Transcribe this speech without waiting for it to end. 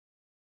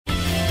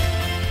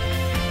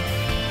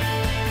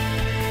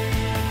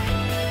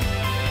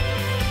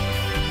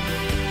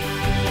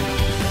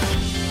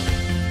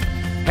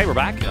Hey, we're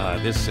back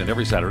this and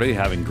every Saturday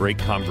having great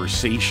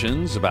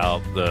conversations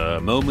about the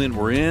moment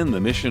we're in,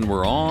 the mission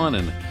we're on,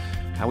 and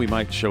how we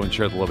might show and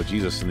share the love of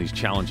Jesus in these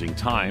challenging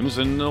times.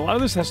 And a lot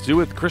of this has to do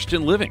with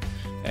Christian living.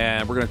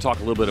 And we're going to talk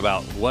a little bit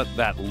about what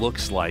that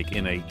looks like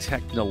in a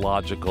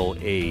technological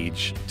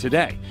age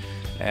today.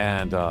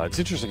 And it's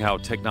interesting how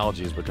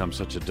technology has become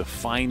such a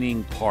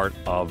defining part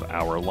of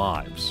our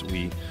lives.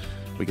 We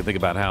can think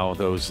about how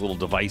those little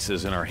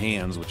devices in our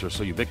hands, which are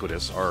so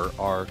ubiquitous,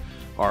 are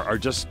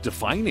just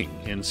defining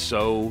in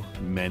so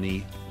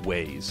many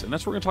ways. And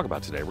that's what we're going to talk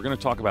about today. We're going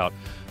to talk about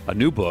a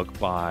new book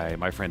by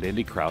my friend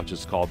Andy Crouch.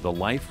 It's called The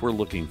Life We're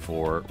Looking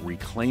For,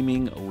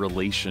 Reclaiming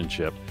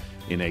Relationship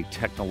in a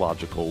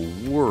Technological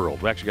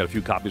World. We actually got a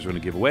few copies we're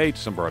going to give away to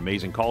some of our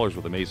amazing callers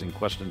with amazing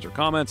questions or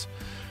comments.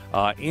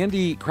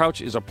 Andy Crouch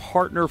is a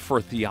partner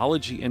for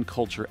theology and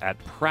culture at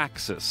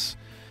Praxis.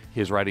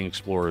 His writing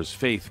explores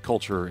faith,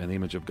 culture, and the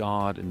image of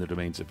God in the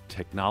domains of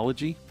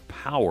technology,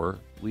 power,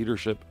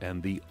 leadership,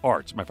 and the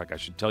arts. Matter of fact, I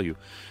should tell you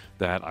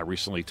that I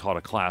recently taught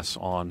a class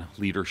on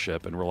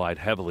leadership and relied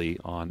heavily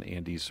on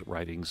Andy's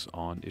writings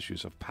on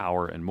issues of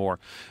power and more.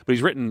 But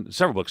he's written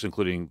several books,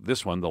 including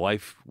this one, The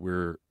Life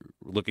We're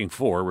Looking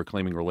For,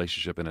 Reclaiming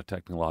Relationship in a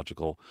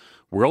Technological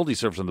World. He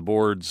serves on the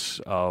boards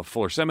of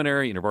Fuller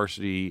Seminary,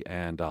 University,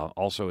 and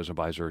also as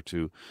advisor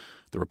to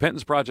the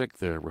Repentance Project,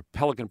 the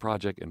Pelican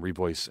Project, and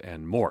Revoice,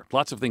 and more.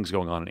 Lots of things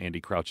going on in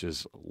Andy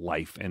Crouch's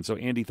life. And so,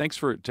 Andy, thanks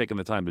for taking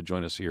the time to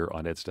join us here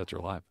on Ed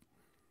Stetzer Live.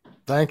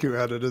 Thank you,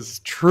 Ed. It is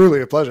truly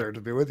a pleasure to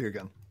be with you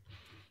again.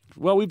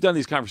 Well, we've done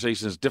these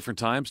conversations different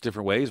times,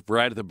 different ways.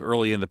 Right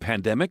early in the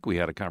pandemic, we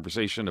had a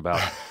conversation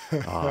about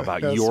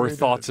Yes, your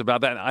thoughts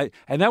about that.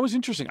 And that was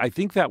interesting. I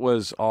think that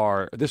was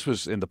this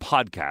was in the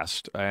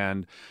podcast.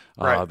 And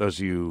Right. those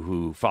of you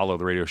who follow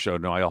the radio show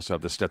know I also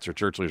have the Stetzer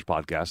Church Leaders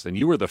podcast. And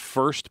you were the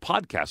first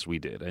podcast we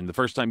did. And the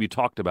first time you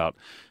talked about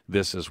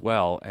this as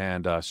well.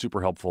 And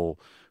super helpful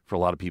for a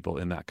lot of people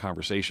in that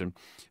conversation.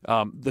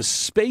 The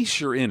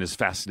space you're in is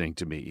fascinating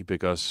to me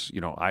because,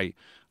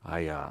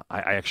 I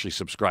actually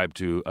subscribe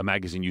to a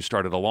magazine you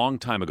started a long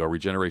time ago,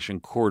 Regeneration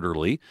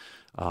Quarterly,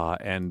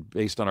 and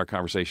based on our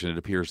conversation, it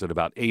appears that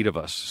about 8 of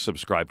us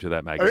subscribe to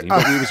that magazine.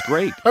 But it was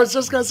great. I was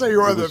just going to say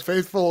you are the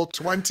faithful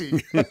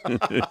 20.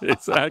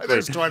 Exactly.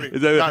 There's 20.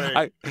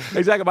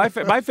 Exactly.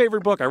 My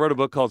favorite book, I wrote a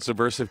book called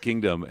Subversive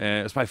Kingdom,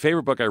 and it's my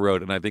favorite book I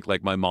wrote, and I think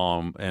like my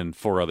mom and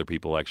 4 other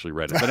people actually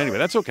read it. But anyway,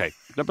 that's okay.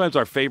 Sometimes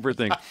our favorite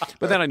thing.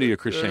 But then I knew you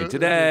Christianity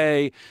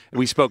Today, and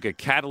we spoke at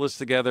Catalyst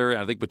together, and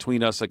I think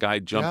between us, a guy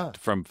jumped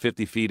from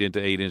 50 feet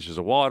into 8 inches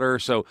of water,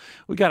 so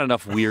we got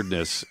enough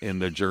weirdness in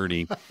the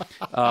journey.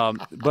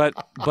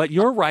 But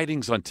your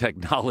writings on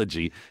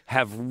technology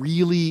have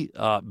really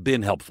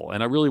been helpful,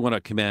 and I really want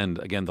to commend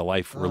again The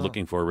Life We're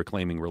Looking For,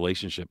 Reclaiming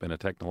Relationship in a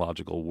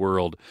Technological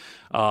World.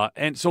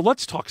 And so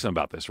let's talk some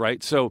about this,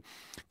 right? So,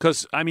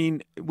 because I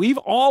mean, we've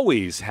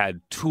always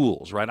had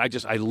tools, right?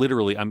 I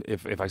literally,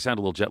 if I sound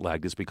a little jet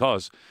lagged, it's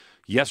because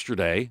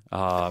yesterday,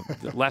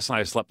 last night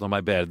I slept on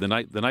my bed. The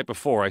night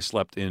before I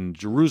slept in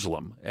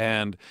Jerusalem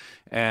and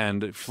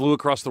flew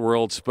across the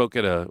world, spoke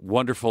at a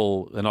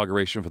wonderful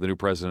inauguration for the new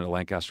president at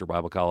Lancaster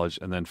Bible College,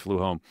 and then flew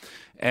home.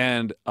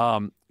 And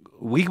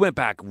we went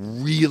back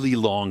really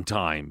long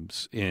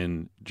times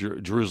in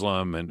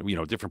Jerusalem and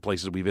different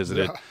places we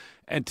visited. Yeah.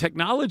 And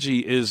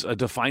technology is a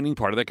defining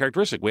part of that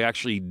characteristic. We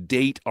actually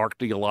date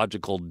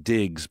archaeological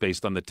digs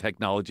based on the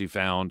technology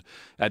found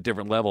at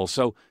different levels.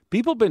 So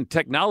people have been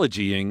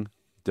technologying,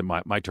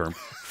 my term,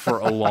 for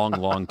a long,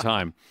 long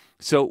time.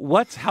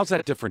 So how's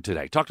that different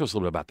today? Talk to us a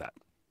little bit about that.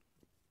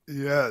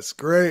 Yes,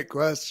 great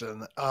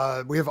question.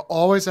 We have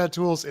always had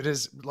tools. It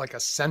is like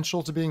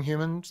essential to being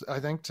human,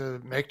 I think, to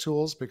make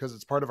tools because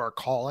it's part of our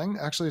calling,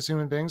 actually, as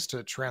human beings,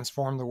 to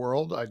transform the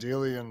world,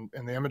 ideally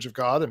in the image of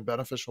God in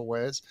beneficial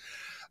ways.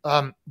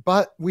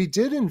 But we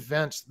did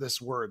invent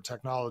this word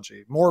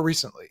technology more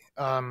recently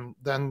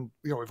than,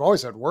 we've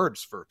always had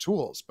words for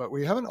tools, but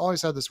we haven't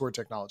always had this word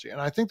technology. And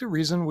I think the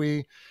reason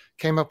we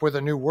came up with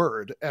a new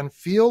word and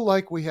feel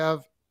like we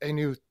have a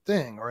new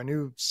thing or a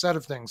new set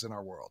of things in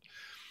our world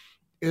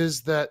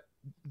is that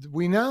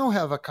we now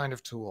have a kind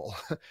of tool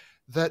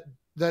that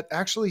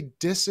actually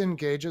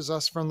disengages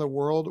us from the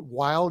world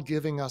while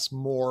giving us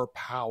more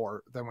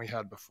power than we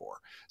had before.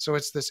 So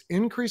it's this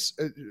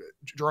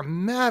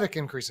dramatic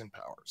increase in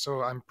power.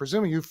 So I'm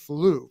presuming you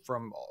flew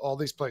from all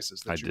these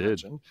places that you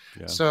mentioned.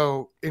 Yeah.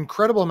 So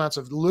incredible amounts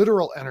of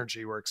literal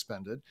energy were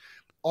expended.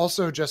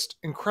 Also just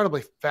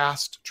incredibly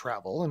fast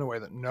travel in a way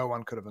that no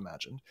one could have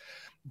imagined.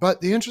 But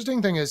the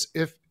interesting thing is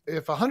if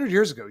 100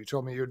 years ago you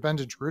told me you had been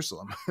to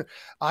Jerusalem,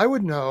 I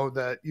would know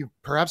that you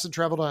perhaps had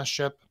traveled on a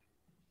ship,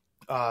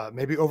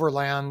 maybe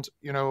overland,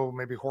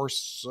 maybe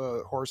horse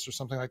or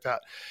something like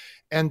that.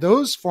 And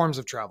those forms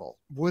of travel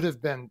would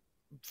have been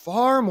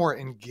far more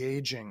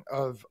engaging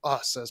of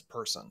us as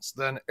persons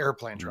than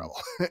airplane travel.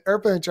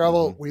 Airplane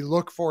travel, we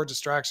look for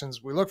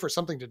distractions. We look for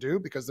something to do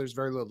because there's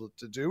very little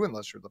to do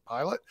unless you're the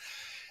pilot.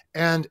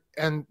 And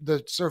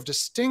the sort of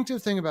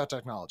distinctive thing about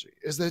technology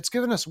is that it's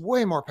given us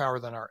way more power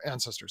than our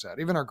ancestors had,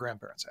 even our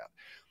grandparents had.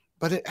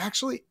 but it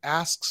actually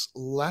asks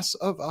less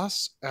of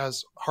us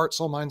as heart,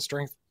 soul, mind,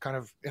 strength kind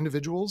of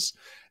individuals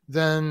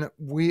than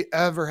we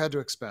ever had to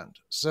expend.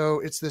 So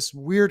it's this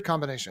weird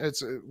combination.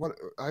 It's what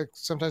I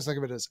sometimes think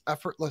of it as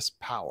effortless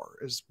power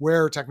is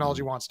where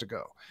technology wants to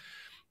go.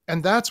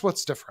 And that's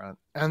what's different.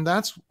 And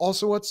that's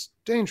also what's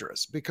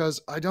dangerous,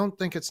 because I don't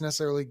think it's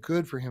necessarily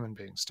good for human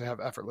beings to have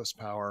effortless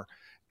power.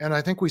 And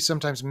I think we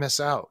sometimes miss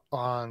out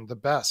on the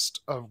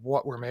best of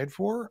what we're made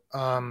for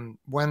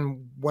when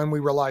we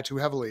rely too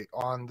heavily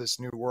on this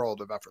new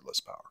world of effortless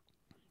power.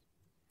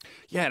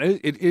 Yeah,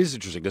 it is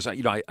interesting because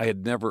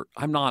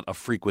I'm not a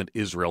frequent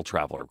Israel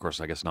traveler. Of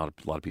course, I guess not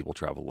a lot of people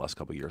travel the last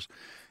couple of years.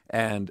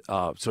 And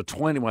so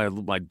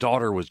my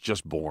daughter was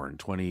just born,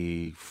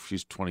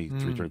 she's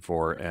 23,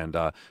 24. And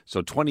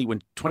so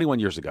 21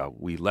 years ago,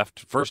 we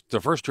left the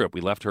first trip,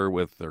 we left her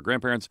with her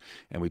grandparents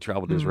and we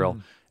traveled to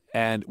Israel.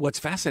 And what's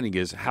fascinating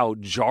is how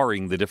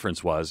jarring the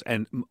difference was.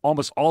 And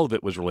almost all of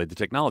it was related to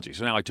technology.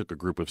 So now I took a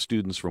group of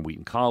students from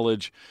Wheaton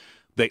College.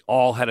 They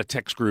all had a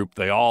text group.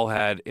 They all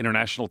had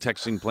international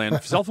texting plan.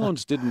 Cell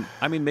phones didn't,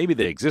 I mean, maybe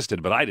they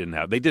existed, but I didn't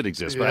have. They did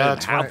exist, but I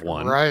didn't have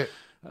one. Right.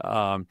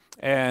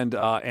 And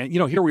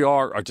here we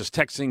are just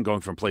texting,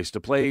 going from place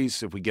to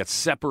place. If we get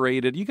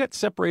separated, you got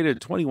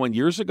separated 21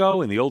 years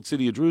ago in the old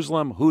city of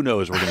Jerusalem. Who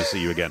knows? We're going to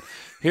see you again.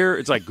 Here,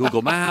 it's like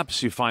Google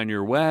Maps. You find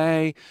your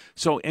way.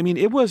 So, I mean,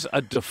 it was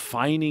a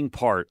defining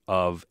part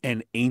of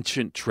an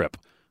ancient trip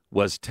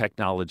was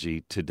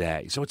technology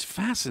today. So it's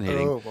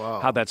fascinating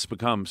how that's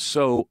become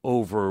so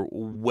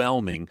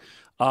overwhelming.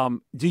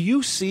 Do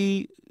you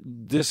see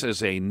this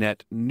as a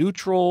net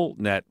neutral,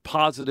 net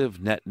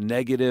positive, net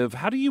negative?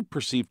 How do you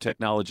perceive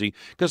technology?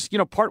 Because,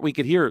 part we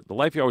could hear, the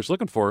life you're always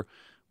looking for,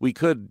 we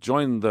could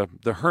join the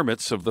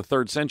hermits of the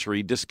 3rd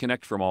century,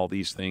 disconnect from all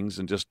these things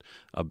and just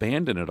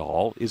abandon it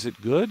all. Is it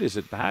good? Is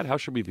it bad? How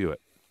should we view it?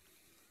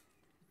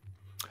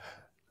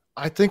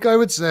 I think I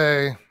would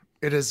say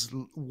it is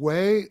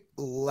way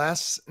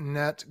less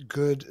net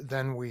good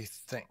than we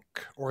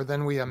think or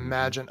than we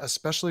imagine,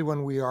 especially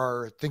when we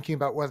are thinking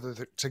about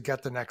whether to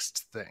get the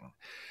next thing.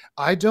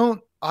 I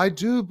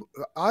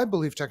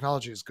believe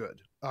technology is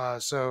good.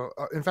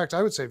 In fact,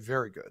 I would say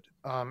very good,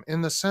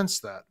 in the sense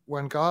that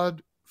when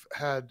God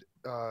had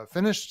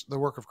finished the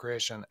work of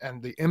creation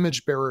and the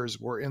image bearers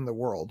were in the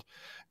world,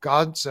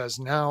 God says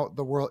now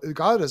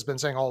God has been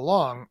saying all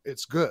along,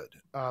 it's good,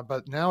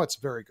 but now it's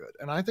very good.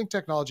 And I think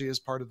technology is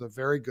part of the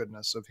very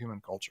goodness of human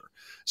culture.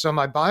 So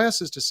my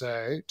bias is to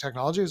say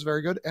technology is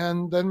very good.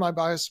 And then my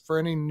bias for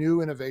any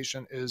new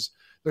innovation is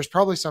there's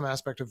probably some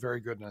aspect of very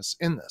goodness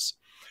in this.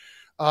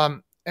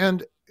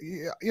 And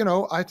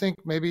I think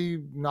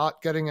maybe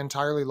not getting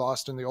entirely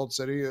lost in the old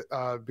city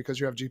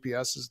because you have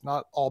GPS is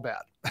not all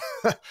bad.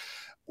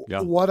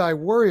 Yeah. What I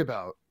worry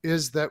about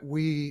is that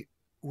we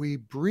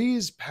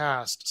breeze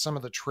past some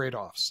of the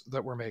trade-offs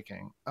that we're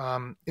making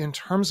in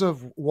terms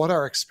of what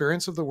our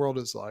experience of the world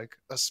is like,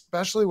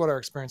 especially what our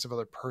experience of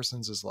other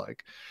persons is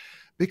like.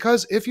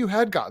 Because if you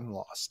had gotten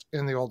lost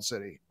in the old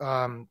city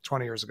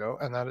 20 years ago,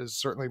 and that is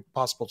certainly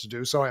possible to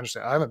do, so I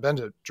understand. I haven't been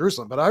to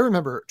Jerusalem, but I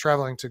remember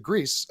traveling to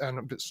Greece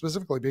and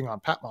specifically being on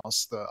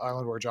Patmos, the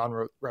island where John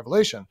wrote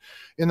Revelation,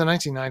 in the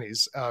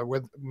 1990s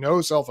with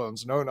no cell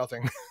phones, no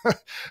nothing.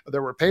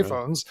 There were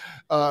payphones.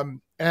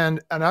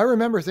 And I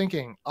remember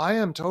thinking, I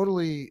am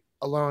totally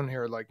alone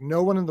here. Like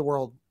no one in the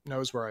world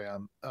knows where I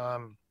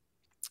am.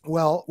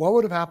 Well, what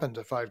would have happened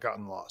if I'd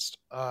gotten lost?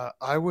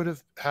 I would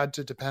have had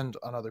to depend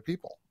on other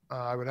people.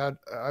 I would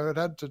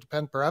have to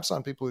depend perhaps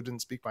on people who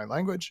didn't speak my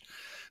language,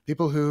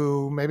 people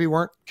who maybe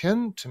weren't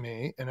kin to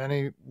me in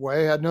any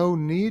way, had no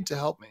need to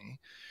help me.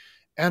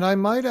 And I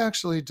might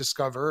actually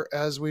discover,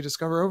 as we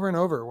discover over and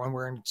over when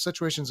we're in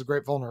situations of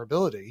great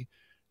vulnerability,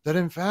 that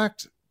in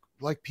fact,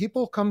 like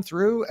people come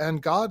through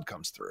and God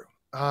comes through.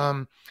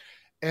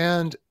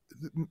 And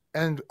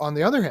on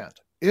the other hand,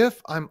 if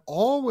I'm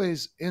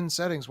always in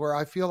settings where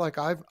I feel like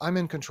I'm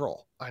in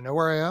control, I know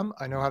where I am,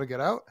 I know how to get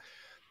out,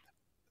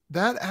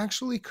 that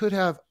actually could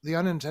have the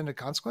unintended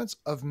consequence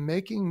of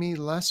making me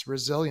less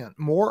resilient,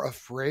 more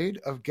afraid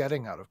of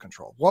getting out of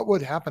control. What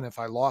would happen if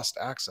I lost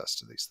access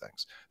to these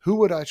things? Who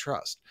would I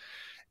trust?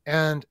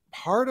 And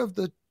part of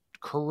the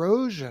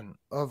corrosion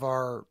of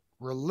our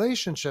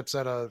relationships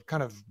at a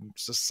kind of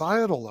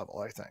societal level,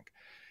 I think,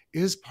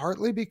 is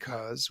partly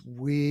because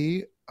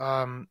we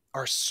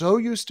are so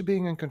used to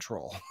being in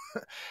control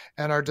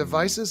and our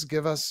devices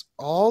give us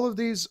all of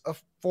these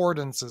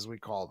affordances, we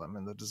call them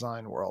in the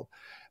design world,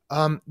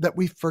 that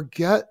we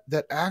forget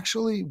that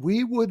actually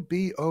we would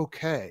be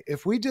okay.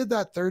 If we did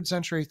that 3rd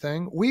century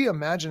thing, we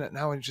imagine it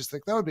now and just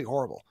think that would be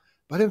horrible.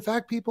 But in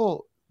fact,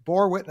 people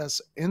bore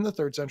witness in the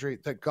 3rd century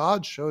that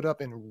God showed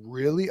up in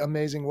really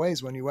amazing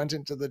ways when you went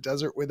into the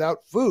desert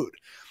without food.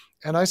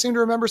 And I seem to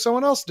remember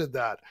someone else did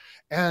that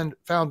and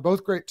found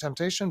both great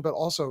temptation, but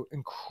also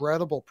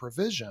incredible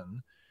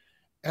provision.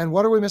 And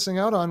what are we missing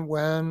out on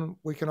when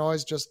we can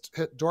always just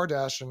hit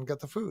DoorDash and get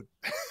the food?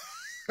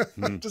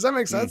 Does that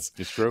make sense?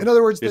 It's true. In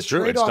other words, the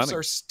trade-offs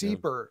are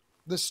steeper.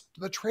 Yeah.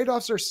 The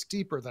trade-offs are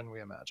steeper than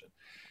we imagine.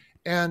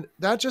 And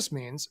that just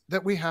means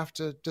that we have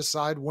to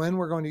decide when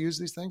we're going to use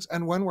these things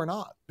and when we're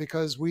not,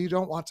 because we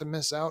don't want to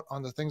miss out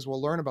on the things we'll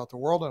learn about the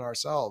world and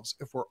ourselves.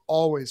 If we're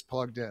always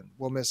plugged in,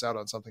 we'll miss out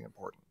on something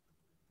important.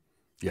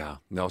 Yeah,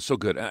 no, so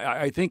good.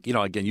 I think,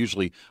 again,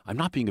 usually I'm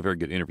not being a very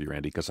good interviewer,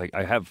 Andy, because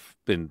I have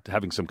been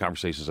having some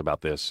conversations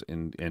about this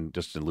and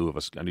just in lieu of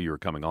us. I knew you were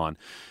coming on.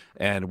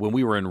 And when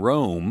we were in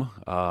Rome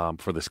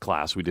for this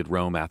class, we did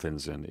Rome,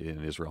 Athens, and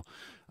in Israel.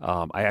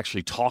 I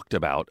actually talked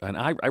about, and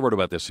I wrote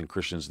about this in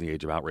Christians in the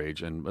Age of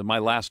Outrage, and my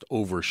last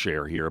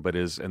overshare here,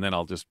 and then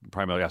I'll just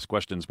primarily ask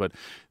questions. But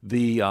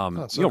the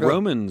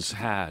Romans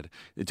had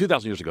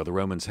 2,000 years ago, the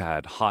Romans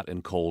had hot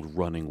and cold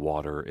running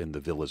water in the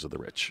villas of the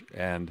rich,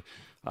 and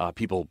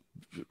people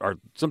are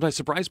sometimes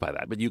surprised by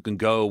that. But you can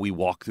go, we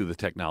walk through the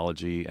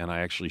technology, and I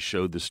actually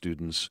showed the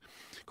students.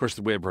 Of course,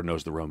 everyone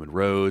knows the Roman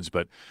roads,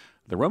 but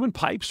the Roman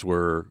pipes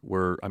were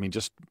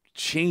just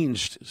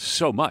changed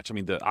so much. I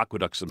mean, the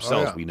aqueducts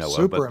themselves we know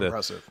super of, but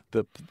impressive.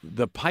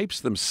 The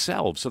pipes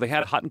themselves. So they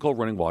had hot and cold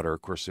running water.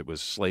 Of course, it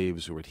was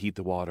slaves who would heat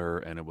the water,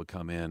 and it would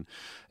come in.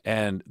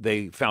 And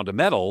they found a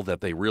metal that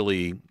they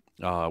really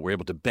were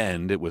able to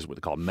bend. It was what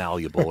they call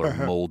malleable or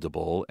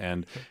moldable,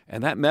 and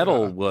that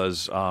metal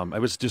was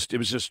it was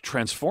just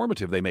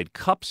transformative. They made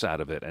cups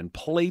out of it and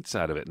plates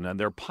out of it, and then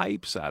their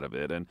pipes out of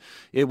it, and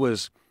it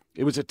was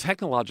a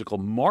technological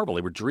marvel.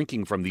 They were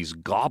drinking from these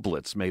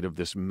goblets made of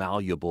this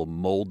malleable,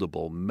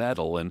 moldable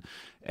metal, and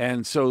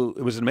so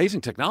it was an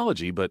amazing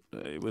technology, but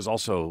it was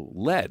also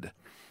lead.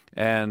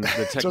 And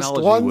the technology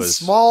just one was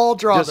small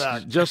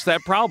drawback. Just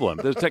that problem.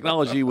 The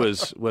technology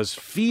was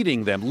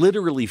feeding them,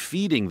 literally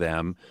feeding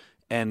them,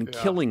 and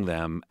killing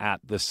them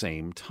at the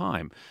same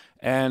time.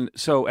 And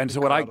so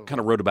what I kind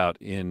of wrote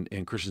about in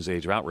Christians'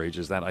 Age of Outrage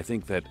is that I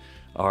think that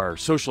our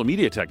social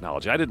media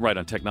technology, I didn't write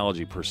on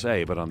technology per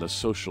se, but on the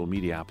social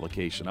media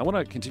application. I want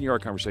to continue our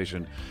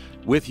conversation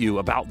with you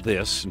about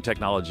this and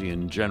technology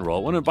in general. I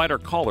want to invite our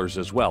callers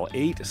as well,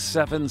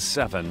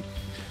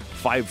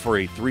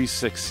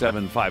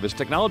 877-548-3675. Is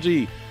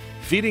technology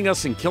feeding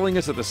us and killing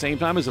us at the same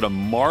time? Is it a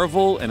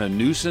marvel and a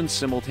nuisance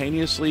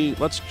simultaneously?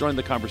 Let's join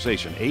the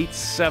conversation.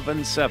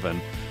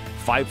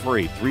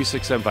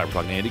 877-548-3675. We're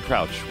talking to Andy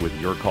Crouch with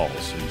your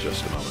calls in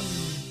just a moment.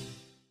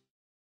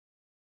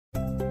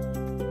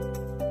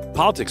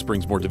 Politics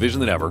brings more division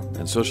than ever,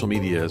 and social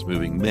media is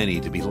moving many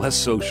to be less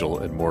social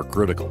and more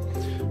critical.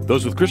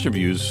 Those with Christian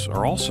views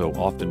are also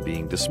often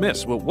being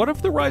dismissed. Well, what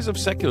if the rise of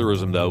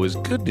secularism, though, is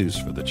good news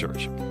for the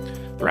church?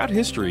 Throughout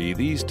history,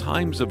 these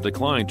times of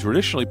decline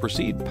traditionally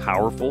precede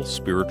powerful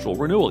spiritual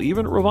renewal,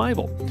 even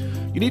revival.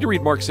 You need to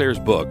read Mark Sayers'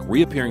 book,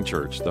 Reappearing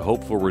Church, The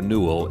Hope for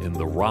Renewal in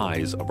the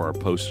Rise of Our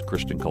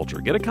Post-Christian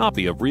Culture. Get a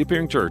copy of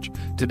Reappearing Church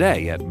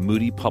today at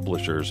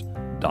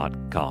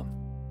moodypublishers.com.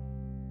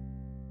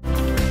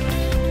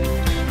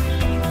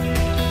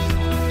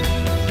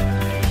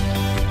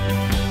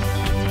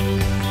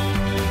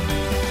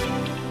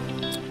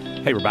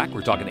 Hey, we're back. We're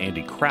talking to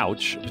Andy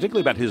Crouch,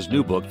 particularly about his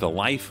new book, The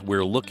Life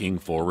We're Looking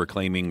For,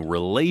 Reclaiming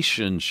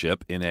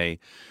Relationship in a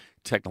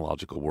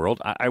Technological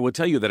World. I would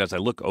tell you that as I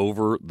look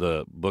over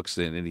the books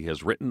that Andy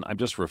has written, I'm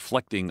just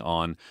reflecting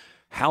on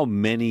how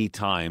many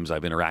times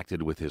I've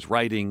interacted with his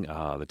writing.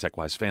 The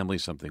TechWise Family,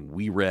 something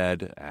we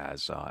read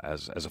as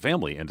a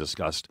family and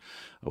discussed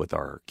with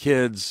our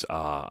kids.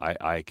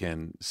 I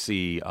can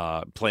see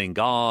Playing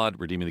God,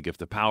 Redeeming the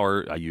Gift of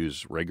Power, I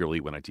use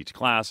regularly when I teach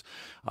class.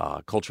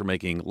 Culture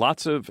Making,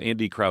 lots of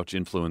Andy Crouch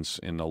influence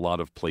in a lot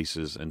of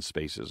places and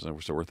spaces.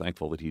 And so we're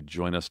thankful that he'd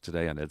join us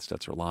today on Ed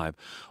Stetzer Live.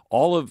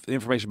 All of the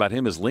information about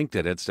him is linked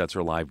at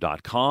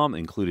edstetzerlive.com,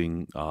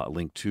 including a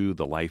link to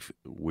The Life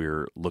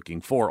We're Looking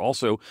For.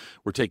 Also,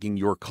 we're taking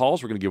your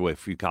calls. We're going to give away a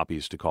few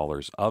copies to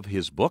callers of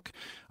his book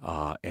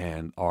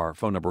and our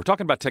phone number. We're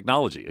talking about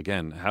technology.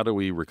 Again, how do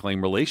we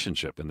reclaim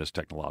relationship in this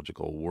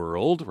technological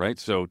world, right?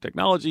 So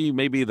technology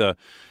may be the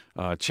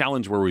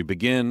challenge where we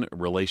begin,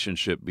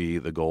 relationship be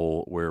the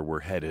goal where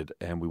we're headed.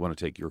 And we want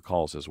to take your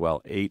calls as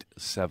well,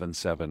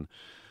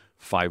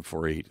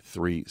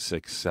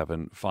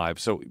 877-548-3675.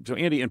 So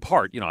Andy, in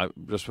part,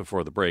 just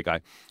before the break, I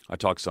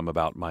talked some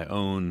about my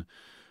own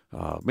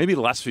maybe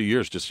the last few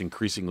years, just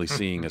increasingly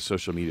seeing as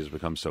social media has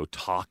become so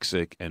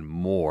toxic and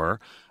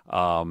more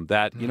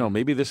that,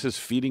 maybe this is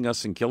feeding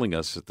us and killing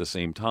us at the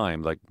same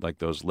time, like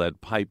those lead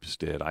pipes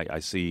did. I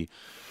see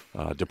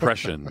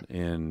depression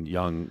in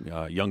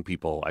young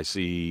people. We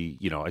see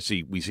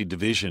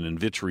division and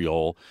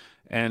vitriol.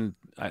 And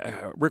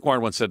Rick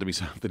Warren once said to me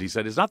something. He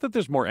said, "It's not that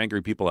there's more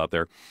angry people out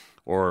there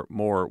or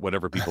more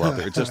whatever people out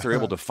there. It's just they're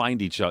able to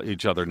find each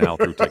other now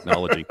through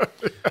technology."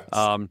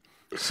 Yes.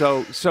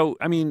 So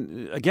I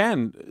mean,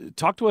 again,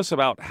 talk to us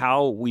about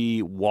how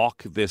we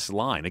walk this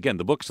line. Again,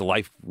 the book's The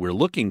Life We're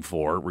Looking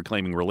For,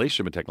 Reclaiming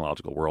Relationship in a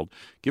Technological World.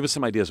 Give us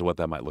some ideas of what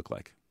that might look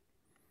like.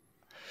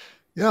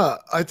 Yeah,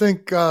 I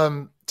think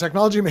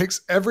technology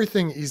makes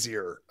everything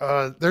easier.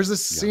 There's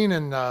this Yeah. scene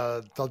in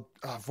the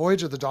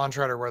Voyage of the Dawn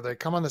Treader where they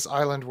come on this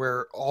island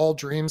where all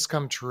dreams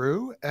come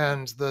true,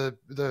 and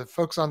the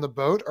folks on the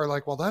boat are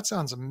like, "Well, that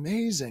sounds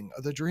amazing.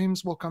 The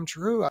dreams will come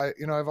true.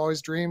 I've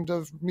always dreamed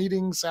of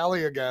meeting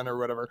Sally again or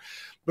whatever,"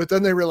 but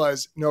then they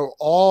realize, no,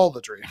 all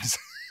the dreams.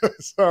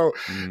 So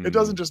it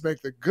doesn't just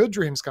make the good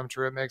dreams come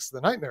true; it makes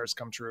the nightmares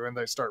come true, and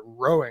they start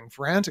rowing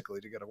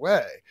frantically to get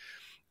away.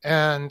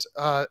 And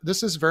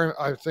this is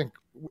I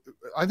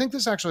think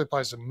this actually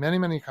applies to many,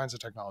 many kinds of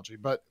technology,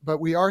 but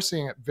we are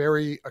seeing it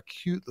very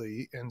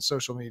acutely in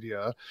social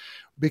media,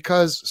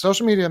 because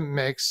social media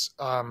makes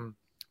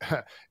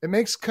it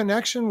makes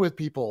connection with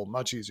people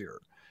much easier.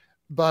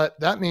 But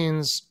that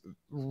means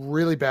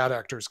really bad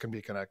actors can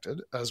be connected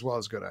as well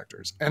as good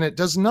actors. And it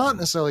does not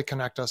necessarily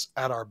connect us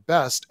at our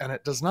best, and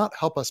it does not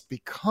help us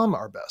become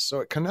our best.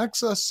 So it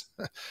connects us.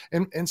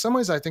 In some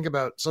ways, I think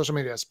about social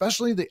media,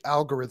 especially the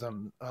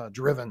algorithm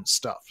driven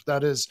stuff.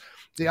 That is,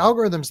 the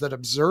algorithms that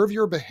observe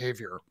your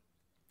behavior,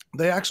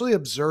 they actually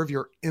observe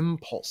your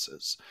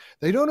impulses.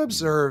 They don't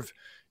observe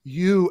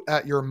you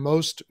at your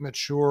most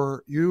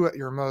mature, you at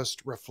your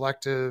most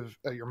reflective,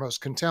 at your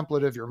most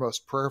contemplative, your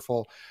most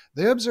prayerful.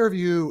 They observe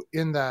you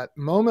in that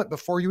moment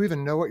before you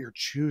even know what you're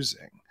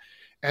choosing.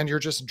 And you're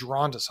just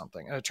drawn to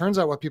something. And it turns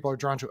out what people are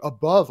drawn to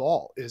above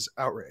all is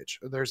outrage.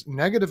 There's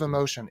negative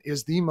emotion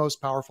is the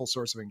most powerful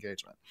source of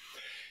engagement.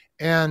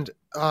 And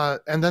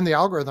then the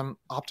algorithm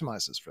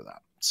optimizes for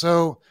that.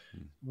 So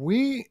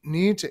we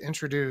need to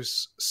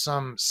introduce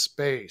some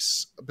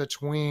space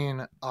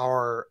between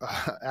our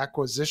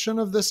acquisition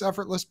of this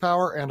effortless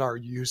power and our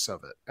use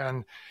of it.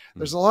 And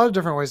there's a lot of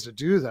different ways to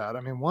do that.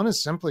 I mean, one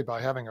is simply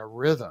by having a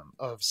rhythm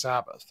of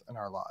Sabbath in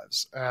our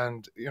lives.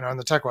 And, in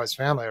the TechWise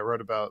family, I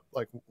wrote about,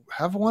 like,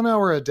 have 1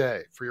 hour a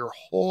day for your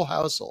whole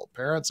household,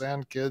 parents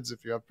and kids,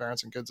 if you have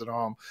parents and kids at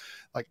home.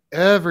 Like,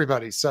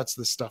 everybody sets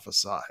this stuff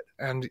aside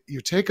and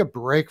you take a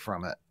break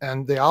from it,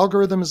 and the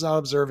algorithm is not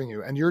observing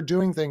you, and you're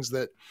doing things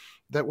that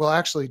will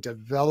actually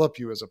develop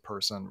you as a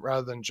person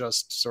rather than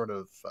just sort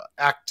of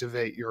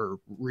activate your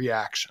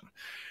reaction.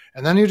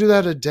 And then you do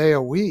that a day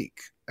a week.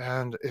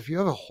 And if you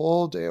have a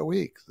whole day a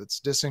week that's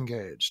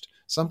disengaged,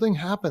 something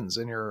happens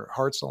in your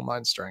heart, soul,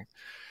 mind, strength.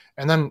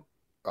 And then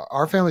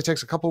our family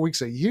takes a couple of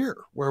weeks a year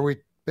where we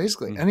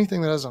basically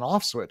anything that has an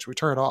off switch, we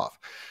turn it off.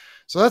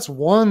 So that's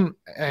one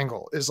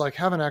angle, is like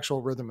have an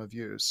actual rhythm of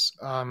use,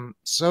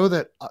 so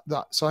that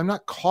so I'm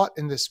not caught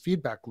in this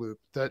feedback loop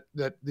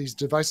that these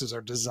devices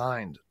are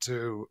designed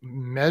to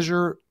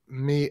measure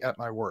me at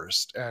my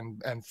worst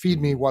and feed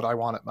me what I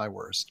want at my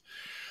worst.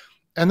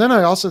 And then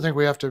I also think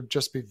we have to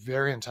just be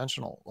very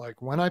intentional.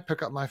 Like, when I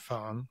pick up my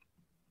phone,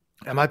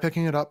 am I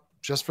picking it up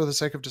just for the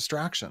sake of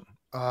distraction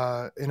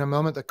in a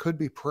moment that could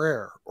be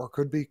prayer or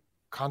could be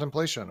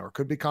contemplation or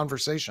could be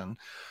conversation?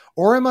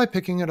 Or am I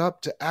picking it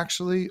up to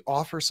actually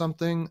offer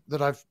something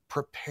that I've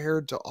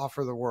prepared to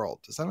offer the world?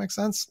 Does that make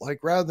sense? Like,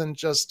 rather than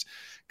just,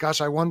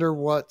 gosh, I wonder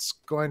what's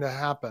going to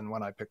happen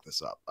when I pick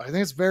this up. I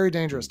think it's very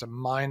dangerous to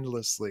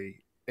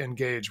mindlessly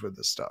engage with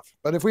this stuff.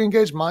 But if we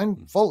engage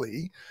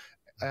mindfully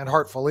and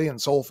heartfully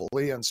and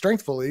soulfully and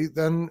strengthfully,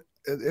 then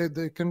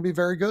it can be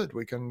very good.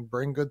 We can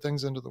bring good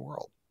things into the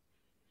world.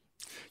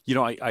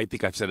 I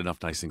think I've said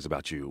enough nice things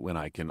about you when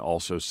I can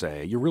also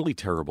say you're really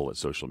terrible at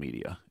social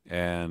media.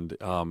 And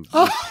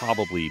you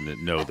probably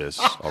know this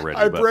already.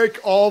 I break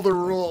all the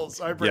rules.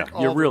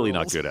 You're really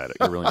not good at it.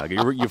 You're really not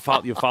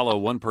good. You follow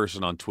one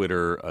person on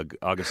Twitter,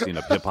 Augustine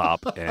of Hip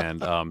Hop,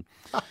 and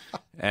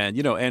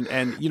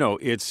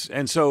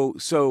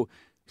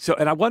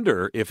and I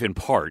wonder if, in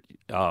part,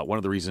 one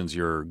of the reasons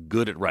you're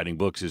good at writing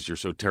books is you're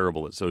so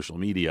terrible at social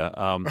media,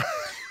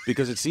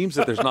 because it seems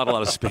that there's not a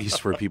lot of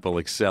space where people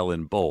excel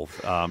in both.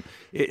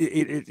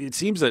 It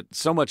seems that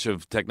so much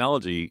of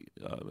technology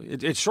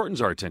it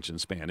shortens our attention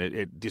span.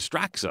 It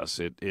distracts us.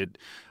 It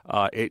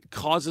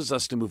causes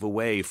us to move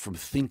away from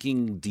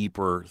thinking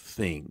deeper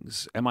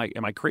things. Am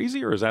I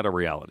crazy, or is that a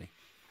reality?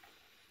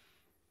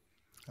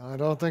 I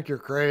don't think you're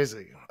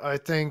crazy. I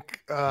think.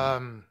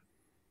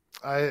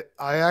 I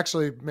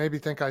actually maybe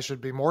think I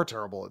should be more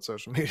terrible at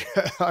social media.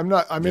 I'm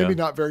maybe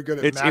not very good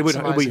at maximizing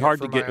it would be hard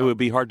it to get. It would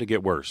be hard to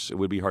get worse. It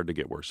would be hard to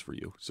get worse for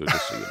you. So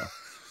just so you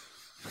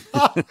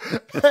know.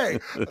 Hey,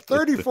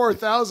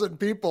 34,000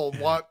 people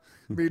want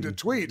me to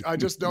tweet. I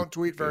just don't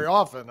tweet very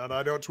often, and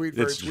I don't tweet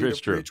very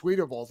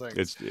retweetable things.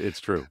 It's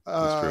true.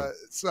 It's true.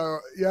 So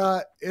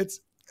yeah,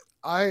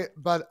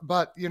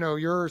 but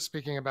you're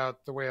speaking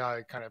about the way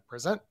I kind of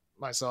present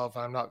myself.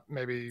 I'm not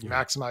maybe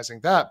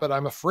maximizing that, but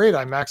I'm afraid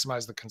I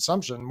maximize the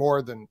consumption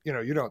more than,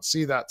 you don't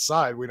see that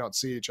side. We don't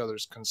see each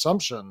other's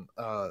consumption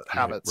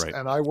habits. Right.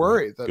 And I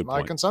worry that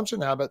my consumption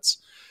habits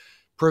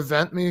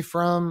prevent me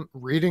from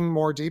reading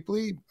more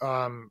deeply,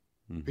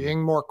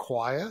 being more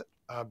quiet,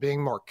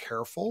 being more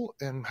careful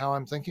in how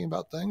I'm thinking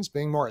about things,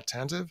 being more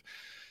attentive.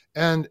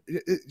 And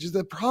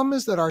the problem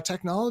is that our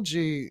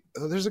technology,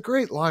 there's a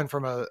great line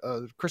from a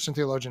Christian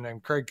theologian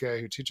named Craig Gay,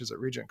 who teaches at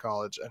Regent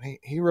College. And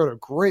he wrote a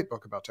great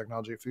book about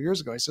technology a few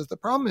years ago. He says, the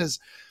problem is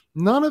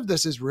none of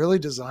this is really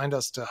designed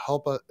to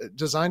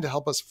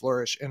help us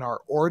flourish in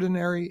our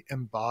ordinary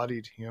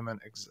embodied human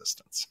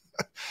existence.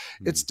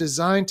 It's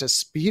designed to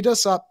speed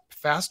us up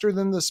faster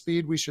than the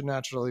speed we should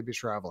naturally be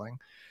traveling.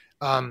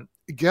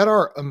 Get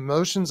our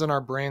emotions and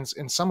our brains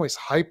in some ways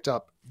hyped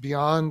up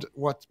beyond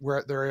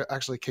where they're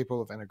actually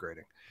capable of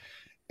integrating.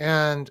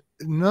 And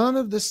none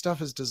of this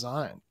stuff is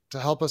designed to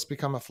help us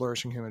become a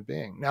flourishing human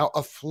being. Now,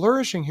 a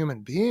flourishing human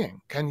being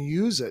can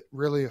use it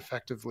really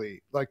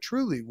effectively, like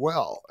truly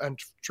well and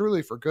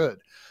truly for good.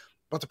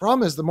 But the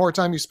problem is the more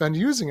time you spend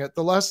using it,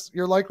 the less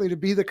you're likely to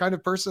be the kind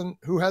of person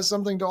who has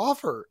something to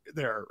offer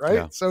there, right?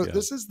 Yeah, so yeah,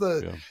 this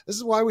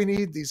is why we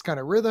need these kind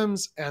of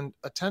rhythms and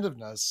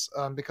attentiveness,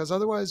 because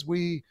otherwise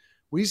we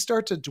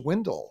start to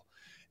dwindle.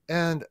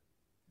 And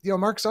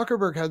Mark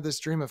Zuckerberg had this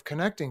dream of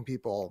connecting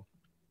people,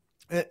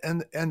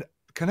 and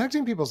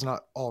connecting people is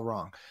not all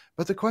wrong.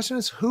 But the question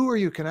is, who are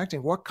you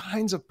connecting? What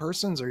kinds of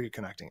persons are you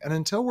connecting? And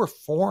until we're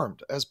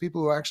formed as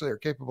people who actually are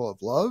capable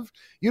of love,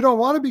 you don't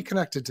want to be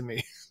connected to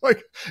me.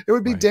 Like, it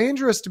would be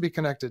dangerous to be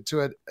connected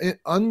to an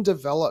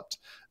undeveloped,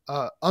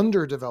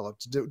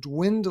 underdeveloped,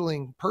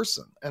 dwindling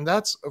person. And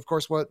that's, of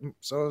course,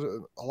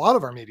 so a lot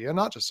of our media,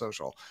 not just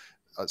social,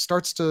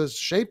 starts to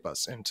shape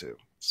us into.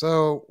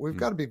 So we've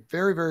got to be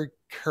very, very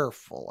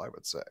careful, I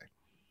would say.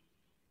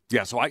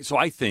 Yeah. So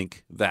I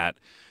think that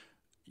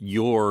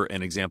you're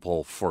an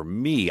example for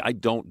me. I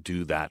don't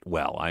do that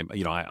well.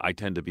 I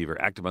tend to be very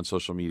active on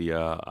social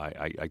media.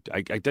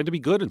 I tend to be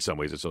good in some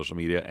ways at social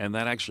media, and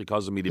that actually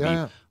causes me to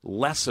be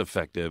less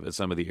effective at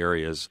some of the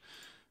areas.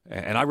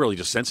 And I'm really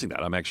just sensing that.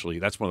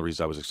 That's one of the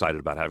reasons I was excited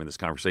about having this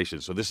conversation.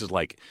 So this is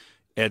like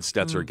Ed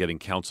Stetzer getting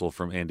counsel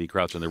from Andy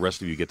Crouch, and the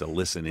rest of you get to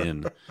listen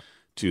in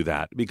to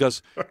that,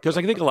 because I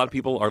think a lot of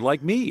people are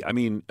like me. I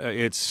mean,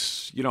 I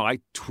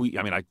tweet.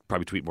 I mean, I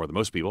probably tweet more than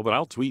most people, but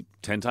I'll tweet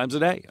 10 times a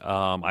day.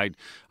 I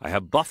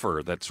have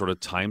buffer that sort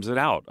of times it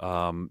out.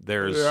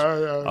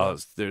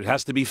 There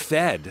has to be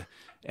fed,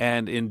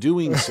 and in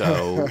doing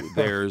so,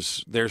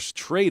 there's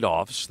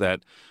trade-offs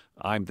that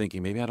I'm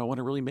thinking maybe I don't want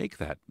to really make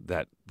that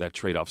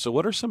trade-off. So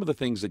what are some of the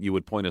things that you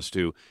would point us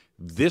to?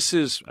 This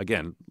is,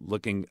 again,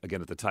 looking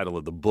again at the title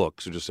of the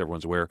book, so just so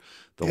everyone's aware,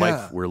 the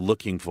life we're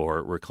looking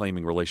for,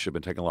 reclaiming relationship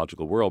in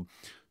technological world.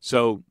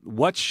 So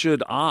what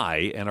should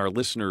I and our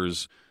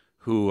listeners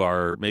who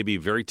are maybe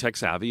very tech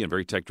savvy and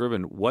very tech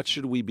driven, what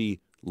should we be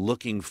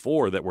looking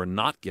for that we're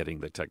not getting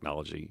that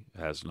technology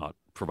has not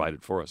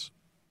provided for us?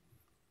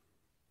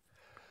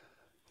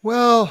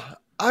 Well,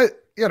 I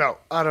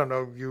don't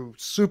know you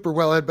super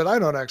well, Ed, but I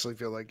don't actually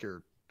feel like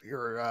you're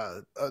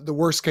the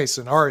worst case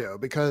scenario,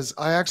 because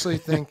I actually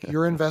think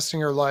you're investing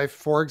your life,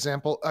 for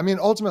example. I mean,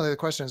 ultimately the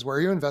question is, where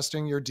are you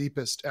investing your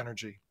deepest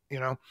energy,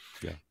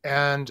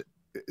 and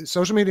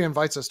social media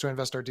invites us to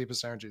invest our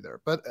deepest energy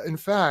there. But in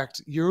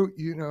fact, you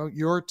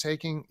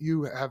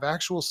have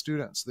actual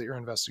students that you're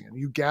investing in.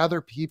 You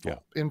gather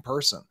people in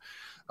person.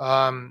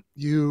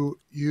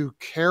 You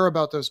care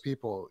about those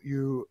people.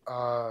 You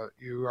are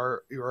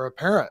a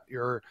parent.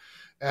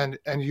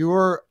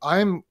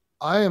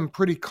 I am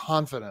pretty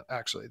confident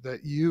actually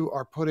that you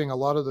are putting a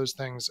lot of those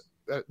things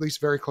at least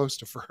very close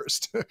to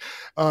first.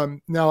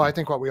 Now, I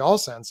think what we all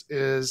sense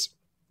is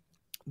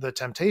the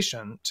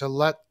temptation to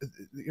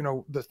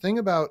the thing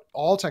about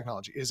all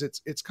technology is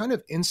it's kind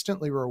of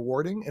instantly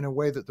rewarding in a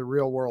way that the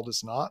real world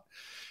is not.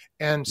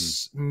 And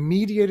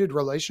mediated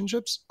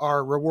relationships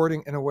are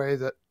rewarding in a way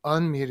that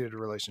unmediated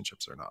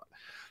relationships are not.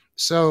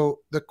 So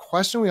the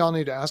question we all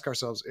need to ask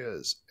ourselves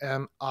is,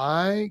 am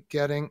I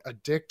getting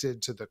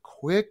addicted to the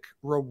quick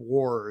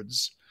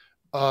rewards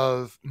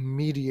of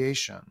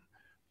mediation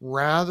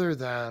rather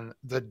than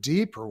the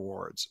deep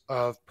rewards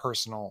of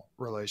personal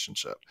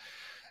relationship?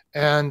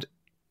 And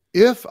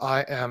if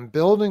I am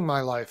building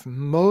my life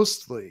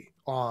mostly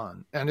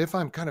on, and if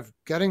I'm kind of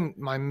getting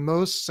my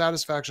most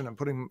satisfaction and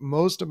putting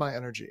most of my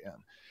energy in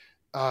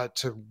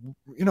to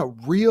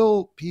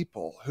real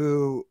people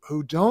who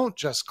don't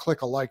just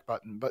click a like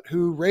button, but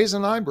who raise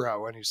an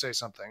eyebrow when you say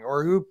something,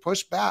 or who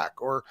push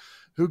back, or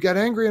who get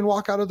angry and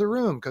walk out of the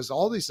room, because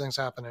all these things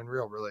happen in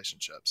real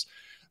relationships.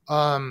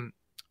 If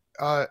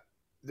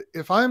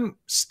I'm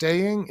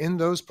staying in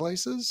those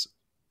places,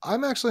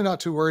 I'm actually not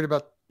too worried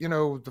about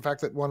the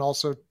fact that one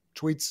also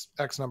tweets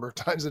X number of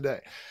times a day.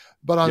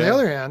 But on the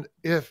other hand,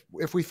 if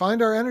we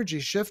find our energy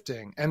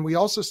shifting and we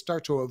also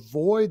start to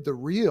avoid the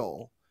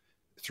real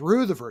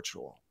through the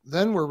virtual,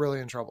 then we're really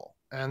in trouble.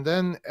 And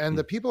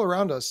the people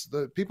around us,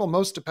 the people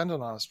most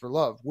dependent on us for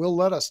love, will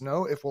let us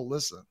know if we'll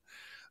listen.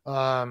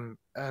 And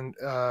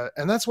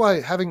that's why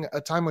having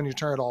a time when you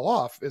turn it all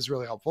off is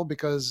really helpful,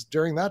 because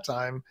during that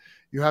time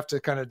you have to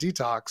kind of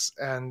detox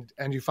and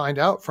you find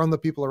out from the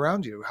people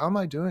around you, how am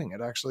I doing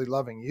at actually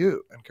loving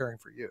you and caring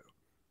for you?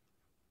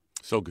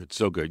 So good,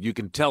 so good. You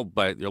can tell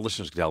by your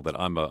listeners can tell that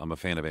I'm a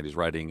fan of Andy's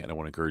writing, and I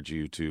want to encourage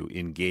you to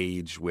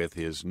engage with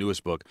his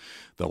newest book,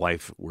 "The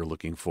Life We're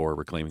Looking For: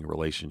 Reclaiming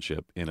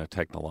Relationship in a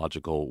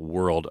Technological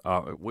World."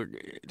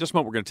 Just a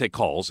moment, we're going to take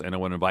calls, and I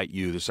want to invite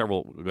you. There's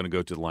several. We're going to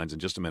go to the lines in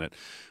just a minute,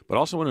 but I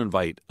also want to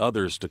invite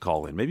others to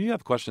call in. Maybe you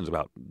have questions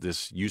about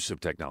this use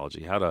of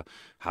technology, how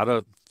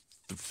to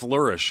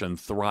flourish and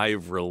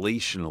thrive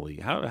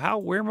relationally.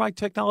 Where might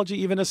technology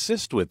even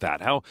assist with that?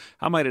 How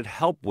might it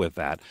help with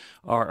that?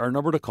 Our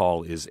number to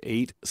call is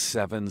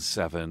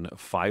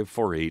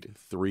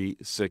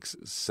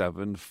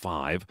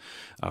 877-548-3675.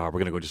 We're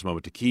going to go just a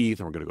moment to Keith,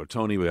 and we're going to go to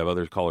Tony. We have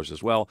other callers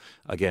as well.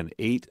 Again,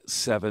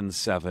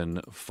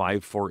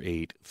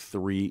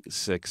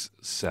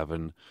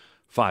 877-548-3675.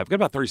 We've got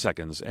about 30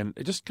 seconds, and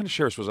just kind of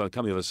share us what's on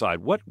the other side.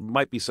 What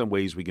might be some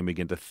ways we can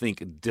begin to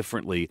think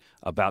differently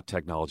about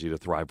technology to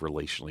thrive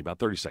relationally? About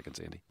 30 seconds,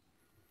 Andy.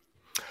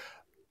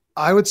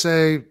 I would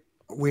say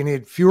we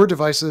need fewer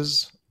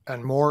devices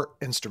and more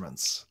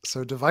instruments.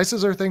 So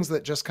devices are things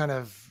that just kind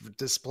of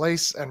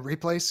displace and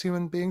replace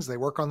human beings. They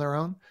work on their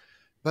own.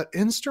 But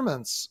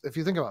instruments, if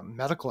you think about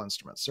medical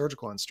instruments,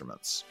 surgical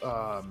instruments,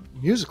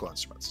 musical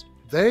instruments,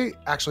 they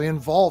actually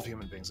involve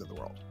human beings in the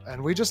world.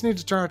 And we just need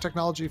to turn our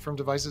technology from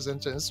devices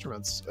into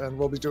instruments, and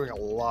we'll be doing a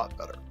lot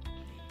better.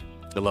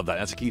 I love that.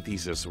 That's a key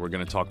thesis we're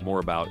going to talk more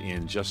about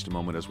in just a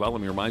moment as well. Let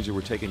me remind you,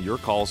 we're taking your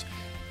calls,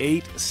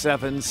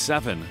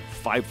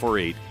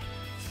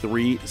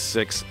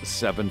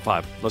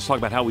 877-548-3675. Let's talk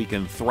about how we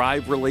can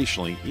thrive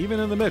relationally,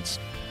 even in the midst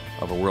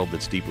of a world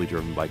that's deeply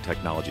driven by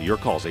technology. Your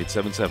calls,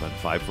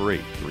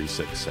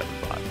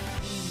 877-548-3675.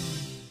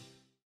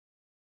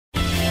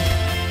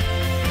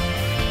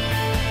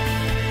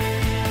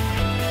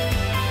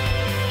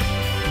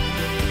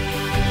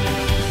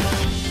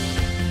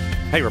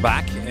 Hey, we're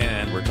back,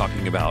 and we're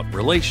talking about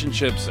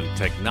relationships and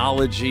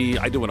technology.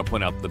 I do want to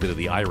point out a bit of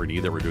the irony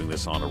that we're doing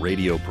this on a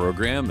radio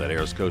program that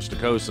airs coast to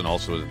coast and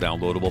also is a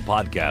downloadable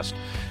podcast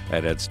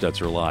at Ed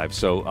Stetzer Live.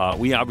 So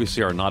we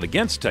obviously are not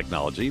against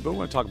technology, but we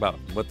want to talk about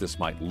what this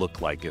might look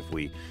like if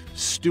we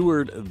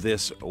steward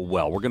this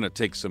well. We're going to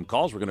take some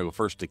calls. We're going to go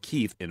first to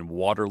Keith in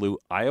Waterloo,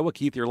 Iowa.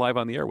 Keith, you're live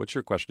on the air. What's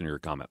your question or your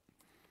comment?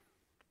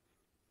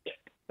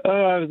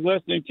 I was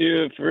listening to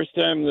you first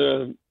time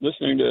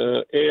listening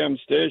to AM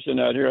station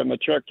out here. I'm a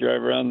truck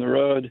driver on the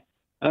road.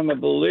 I'm a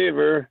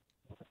believer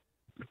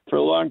for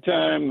a long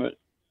time.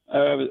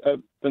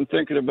 I've been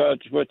thinking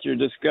about what you're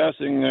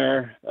discussing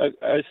there.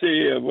 I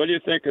see, what do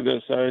you think of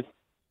this? I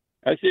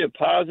see a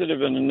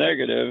positive and a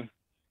negative.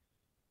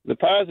 The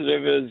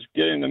positive is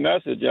getting the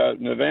message out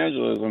in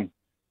evangelism.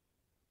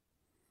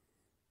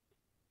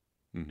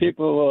 Mm-hmm.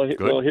 People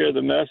will hear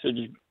the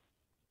message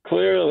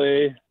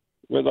clearly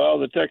with all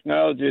the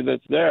technology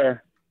that's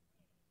there.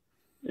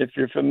 If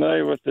you're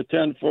familiar with the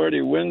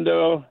 1040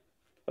 window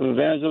of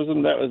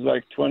evangelism, that was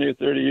like 20 or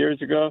 30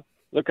 years ago.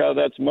 Look how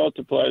that's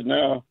multiplied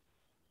now.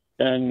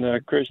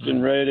 And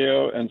Christian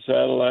radio and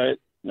satellite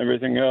and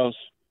everything else.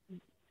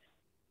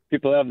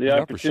 People have the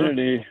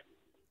opportunity,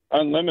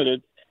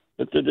 unlimited.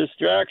 But the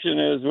distraction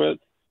is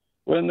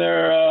when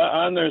they're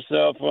on their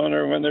cell phone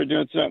or when they're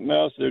doing something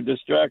else, they're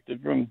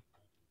distracted from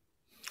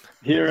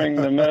hearing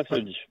the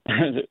message.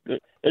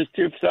 There's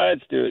two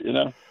sides to it, you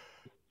know.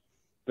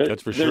 But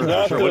that's for sure.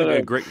 There's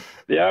also great...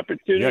 the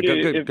opportunity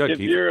if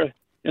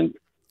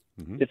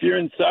you're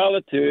in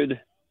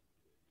solitude,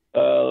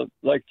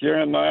 like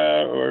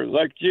Jeremiah or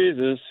like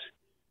Jesus,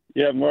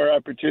 you have more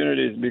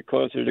opportunities to be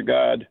closer to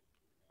God.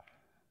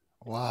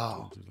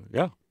 Wow.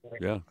 Yeah.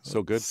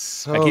 So good.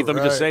 So and Keith, let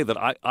me just say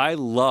that I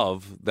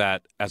love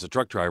that as a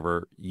truck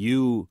driver,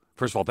 you,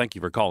 first of all, thank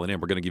you for calling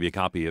in. We're going to give you a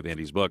copy of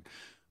Andy's book.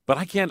 But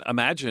I can't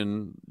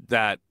imagine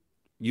that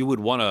you would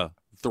want to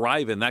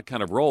thrive in that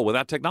kind of role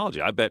without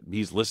technology. I bet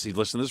he's listened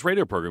to this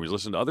radio program. He's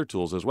listened to other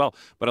tools as well.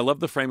 But I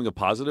love the framing of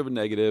positive and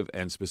negative,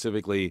 and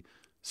specifically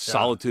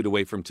solitude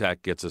away from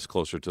tech gets us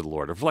closer to the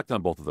Lord. Reflect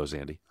on both of those,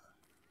 Andy.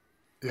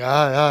 Yeah,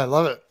 I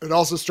love it. It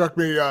also struck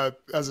me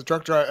as a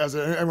truck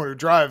driver, anyone who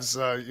drives,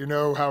 you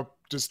know how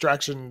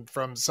distraction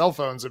from cell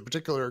phones in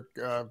particular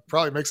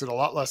probably makes it a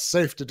lot less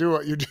safe to do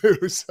what you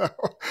do. So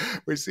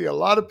we see a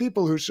lot of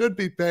people who should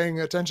be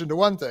paying attention to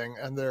one thing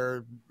and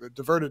they're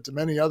diverted to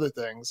many other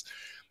things.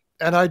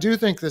 And I do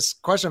think this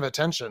question of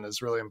attention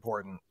is really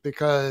important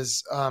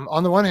because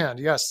on the one hand,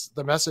 yes,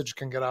 the message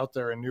can get out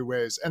there in new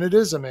ways. And it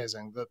is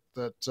amazing that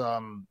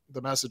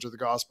the message of the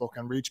gospel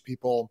can reach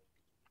people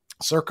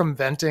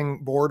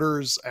circumventing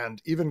borders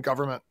and even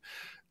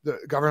the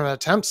government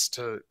attempts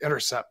to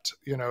intercept,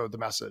 the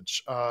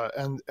message.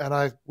 And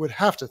I would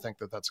have to think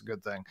that that's a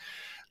good thing.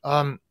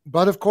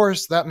 But of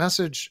course, that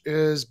message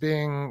is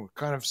being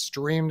kind of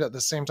streamed at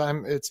the same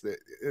time. It's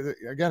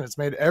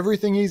made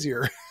everything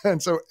easier.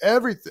 And so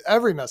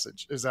every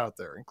message is out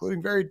there,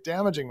 including very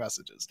damaging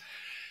messages.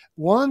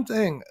 One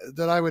thing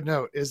that I would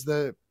note is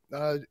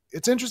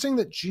it's interesting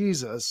that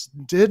Jesus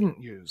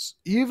didn't use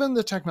even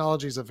the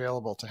technologies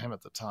available to him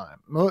at the time,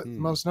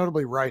 most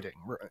notably writing.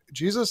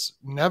 Jesus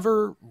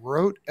never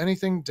wrote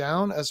anything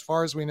down as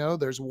far as we know.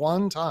 There's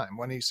one time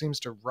when he seems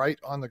to write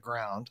on the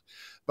ground,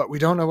 but we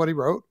don't know what he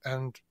wrote,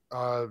 and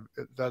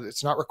that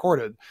it's not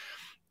recorded.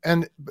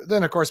 And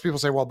then, of course, people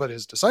say, well, but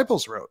his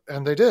disciples wrote,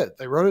 and they did.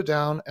 They wrote it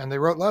down, and they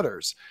wrote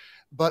letters.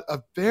 But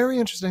a very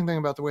interesting thing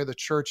about the way the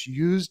church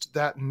used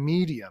that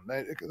medium,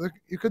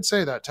 you could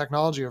say that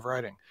technology of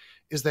writing,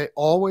 is they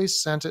always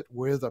sent it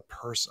with a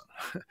person.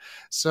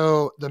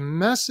 So the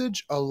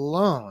message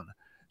alone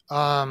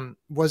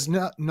was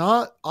not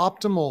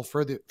optimal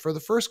for the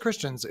first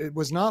Christians. It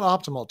was not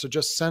optimal to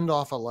just send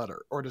off a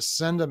letter or to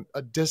send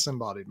a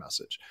disembodied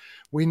message.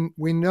 We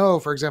know,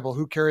 for example,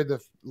 who carried the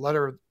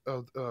letter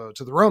to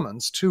the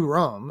Romans to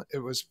Rome. It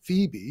was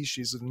Phoebe.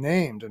 She's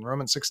named in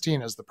Romans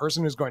 16 as the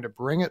person who's going to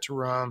bring it to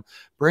Rome,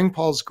 bring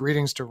Paul's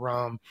greetings to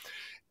Rome.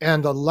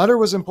 And the letter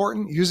was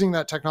important, using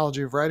that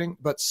technology of writing,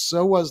 but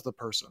so was the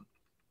person.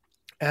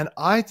 And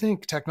I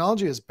think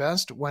technology is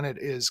best when it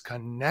is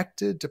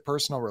connected to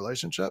personal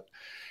relationship.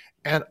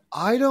 And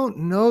I don't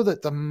know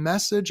that the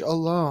message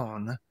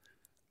alone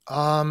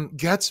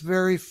gets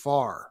very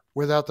far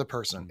without the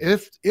person.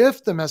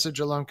 If the message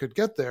alone could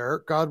get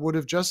there, God would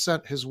have just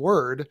sent his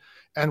word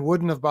and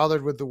wouldn't have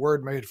bothered with the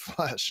word made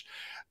flesh.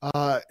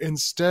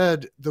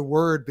 Instead, the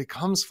word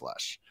becomes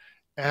flesh.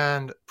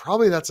 And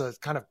probably that's a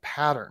kind of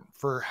pattern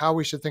for how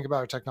we should think about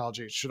our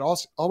technology. It should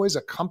also always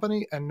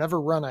accompany and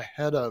never run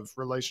ahead of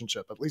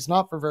relationship, at least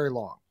not for very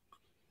long.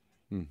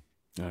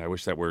 I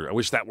wish that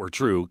were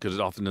true, because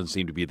it often doesn't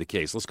seem to be the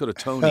case. Let's go to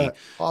Tony,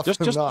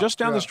 just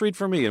down the street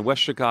from me in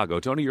West Chicago.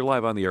 Tony, you're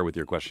live on the air with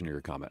your question or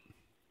your comment.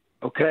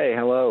 Okay,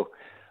 hello.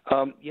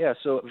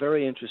 So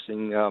very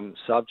interesting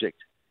subject.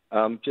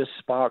 Just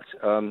sparked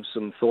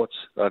some thoughts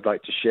I'd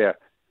like to share.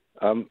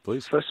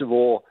 Please. First of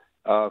all,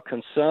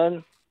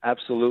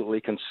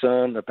 absolutely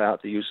concerned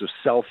about the use of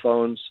cell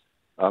phones,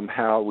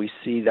 how we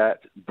see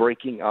that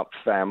breaking up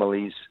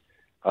families,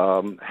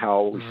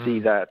 how we see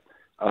that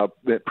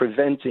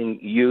preventing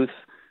youth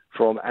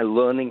from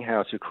learning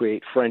how to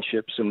create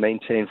friendships and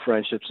maintain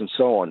friendships and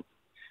so on.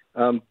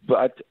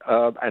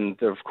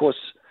 And of course,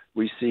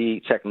 we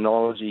see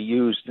technology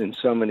used in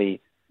so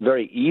many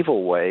very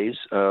evil ways.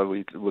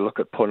 We look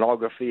at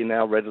pornography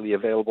now readily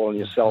available on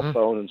your cell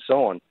phone and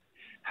so on.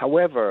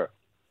 However,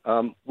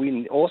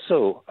 we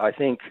also, I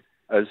think,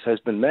 as has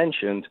been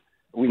mentioned,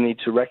 we need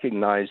to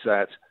recognize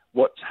that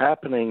what's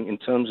happening in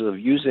terms of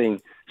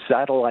using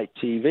satellite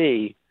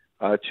TV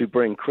to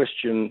bring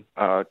Christian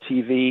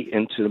TV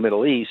into the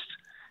Middle East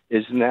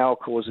is now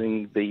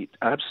causing the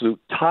absolute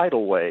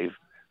tidal wave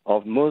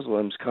of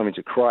Muslims coming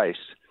to Christ.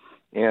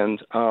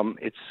 And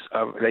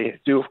they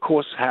do, of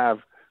course, have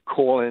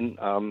call-in,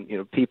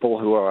 people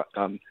who are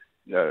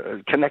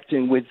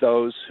connecting with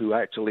those who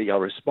actually are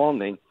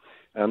responding.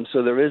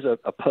 So there is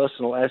a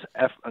personal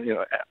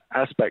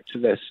aspect to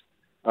this.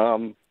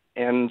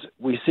 And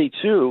we see,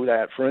 too,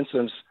 that, for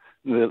instance,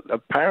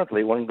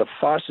 apparently one of the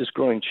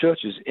fastest-growing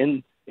churches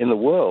in the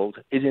world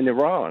is in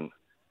Iran,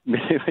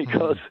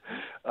 because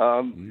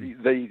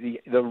the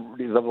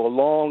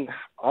long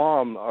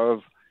arm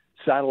of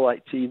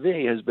satellite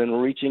TV has been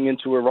reaching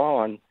into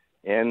Iran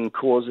and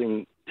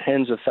causing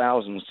tens of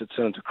thousands to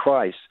turn to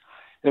Christ.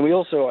 And we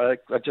also,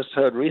 I just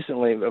heard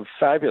recently, a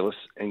fabulous,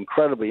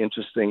 incredibly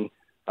interesting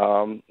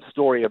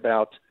story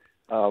about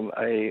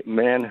a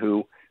man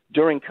who,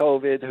 during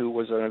COVID, who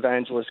was an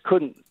evangelist,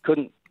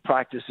 couldn't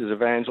practice his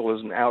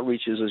evangelism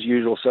outreaches as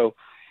usual. So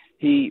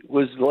he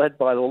was led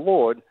by the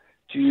Lord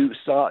to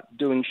start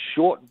doing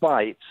short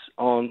bites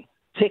on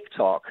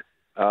TikTok,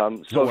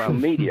 social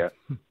media,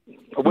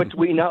 which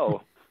we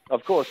know,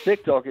 of course,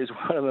 TikTok is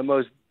one of the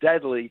most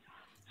deadly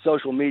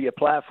social media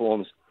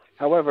platforms.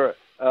 However,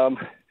 and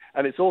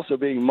it's also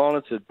being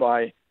monitored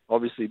by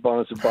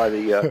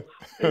the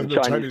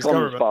Chinese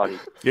Communist Party.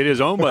 It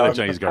is owned by the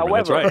Chinese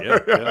government.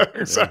 However, that's right.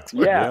 Yeah.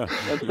 Exactly. Yeah.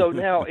 And so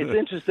now it's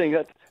interesting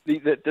that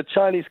the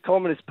Chinese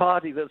Communist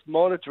Party that's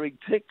monitoring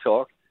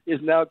TikTok is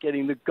now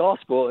getting the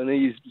gospel in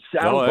these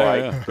sound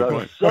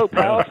bites. So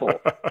powerful.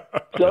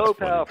 So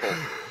powerful.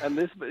 And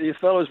this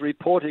fellow is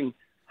reporting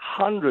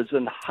hundreds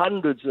and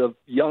hundreds of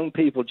young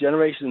people,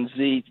 Generation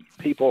Z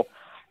people,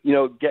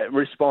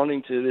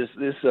 responding to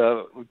this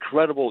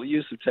incredible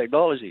use of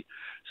technology.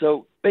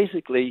 So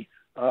basically,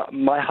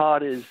 my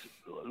heart is,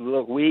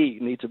 look, we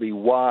need to be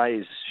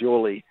wise,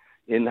 surely,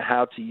 in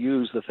how to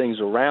use the things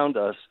around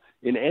us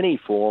in any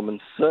form, and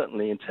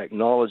certainly in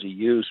technology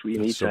use. We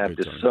need to have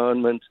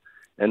discernment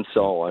and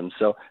so on.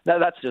 So now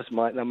that's just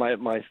my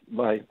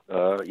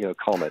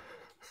comment.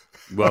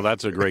 Well,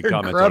 that's a great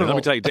comment, Tony. Let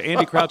me tell you, to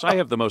Andy Crouch, I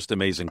have the most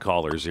amazing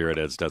callers here at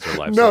Ed's Desert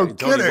Life. No so,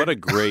 kidding.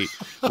 Tony,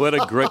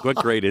 what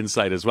great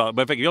insight as well.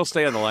 But if you'll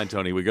stay on the line,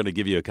 Tony, we're going to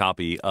give you a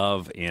copy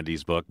of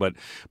Andy's book. But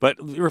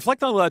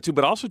reflect on that too.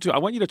 But also too, I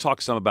want you to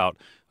talk some about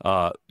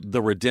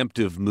the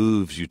redemptive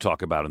moves you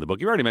talk about in the book.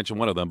 You already mentioned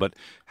one of them, but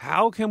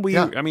how can we?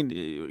 Yeah. I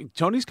mean,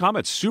 Tony's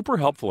comments super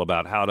helpful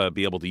about how to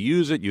be able to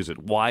use it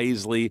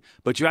wisely.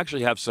 But you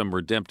actually have some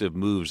redemptive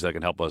moves that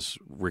can help us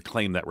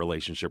reclaim that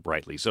relationship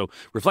rightly. So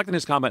reflect on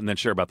his comment and then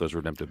share about those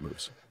redemptive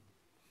moves.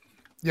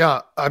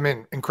 Yeah, I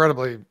mean,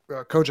 incredibly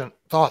cogent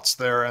thoughts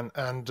there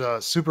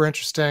and super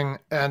interesting.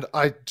 And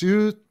I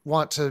do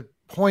want to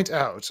point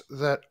out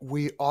that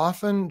we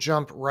often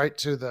jump right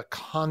to the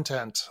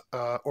content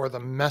or the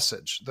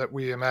message that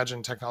we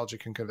imagine technology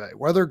can convey,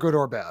 whether good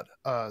or bad,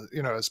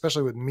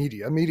 especially with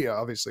media. Media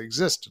obviously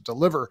exists to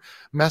deliver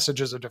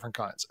messages of different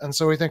kinds. And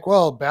so we think,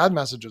 well, bad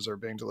messages are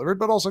being delivered,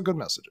 but also good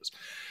messages.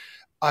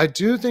 I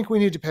do think we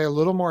need to pay a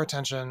little more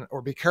attention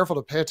or be careful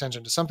to pay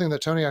attention to something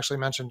that Tony actually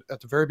mentioned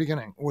at the very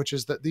beginning, which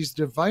is that these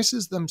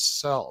devices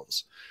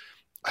themselves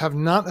have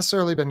not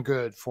necessarily been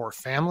good for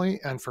family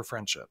and for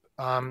friendship.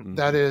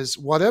 That is,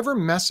 whatever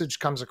message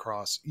comes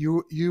across,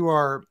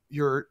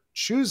 you're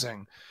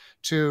choosing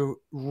to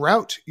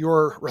route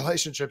your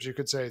relationships, you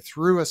could say,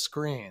 through a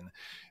screen,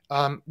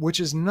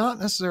 which is not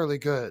necessarily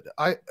good.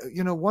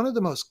 One of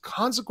the most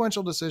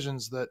consequential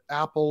decisions that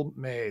Apple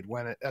made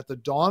at the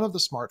dawn of the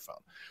smartphone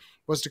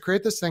was to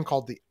create this thing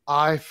called the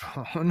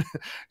iPhone.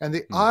 And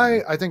the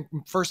I think,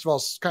 first of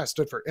all, kind of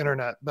stood for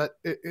internet, but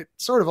it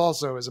sort of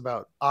also is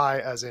about I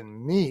as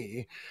in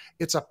me.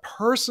 It's a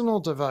personal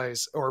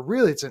device, or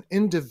really it's an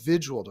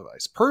individual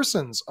device.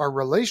 Persons are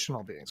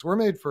relational beings. We're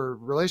made for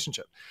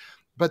relationship.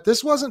 But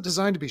this wasn't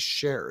designed to be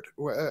shared.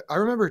 I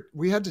remember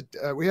we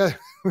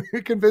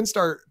convinced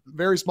our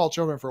very small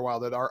children for a while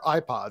that our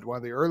iPod, one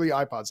of the early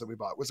iPods that we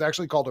bought, was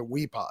actually called a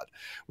WePod.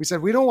 We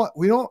said,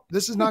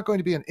 this is not going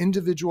to be an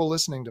individual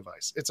listening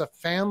device. It's a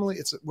family.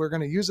 We're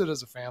going to use it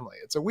as a family.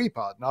 It's a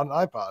WePod, not an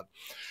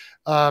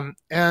iPod.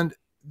 And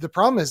the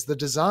problem is the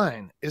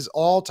design is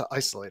all to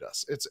isolate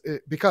us.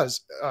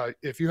 Because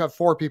if you have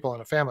 4 people in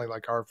a family,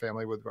 like our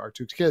family with our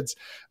 2 kids,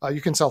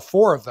 you can sell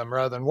 4 of them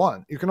rather than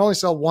 1. You can only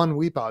sell 1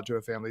 WePod to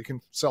a family. You can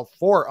sell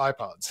 4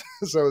 iPods.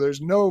 So there's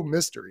no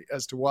mystery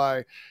as to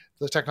why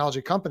the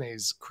technology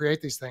companies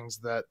create these things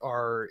that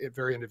are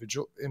very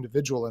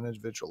individual and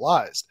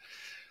individualized.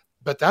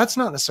 But that's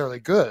not necessarily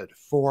good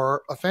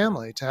for a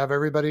family to have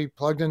everybody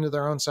plugged into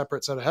their own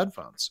separate set of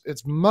headphones.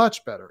 It's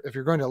much better if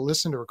you're going to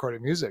listen to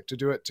recorded music to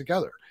do it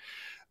together.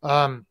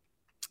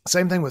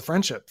 Same thing with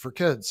friendship for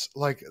kids.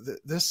 Like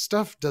this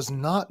stuff does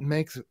not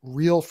make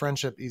real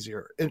friendship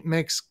easier. It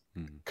makes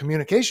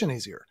communication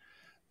easier,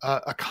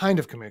 a kind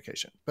of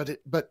communication.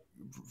 But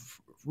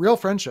real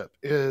friendship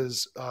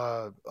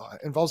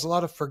involves a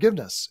lot of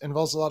forgiveness,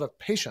 involves a lot of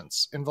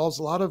patience, involves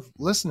a lot of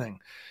listening.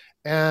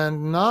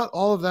 And not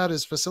all of that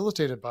is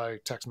facilitated by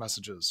text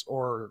messages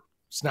or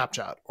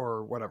Snapchat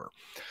or whatever.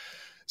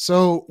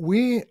 So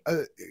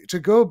to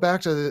go back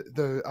to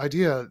the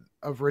idea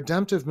of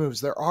redemptive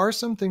moves, there are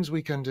some things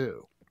we can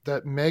do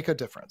that make a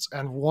difference.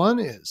 And one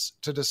is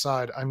to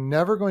decide, I'm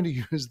never going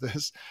to use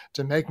this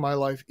to make my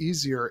life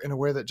easier in a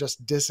way that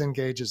just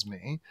disengages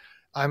me.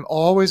 I'm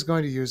always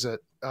going to use it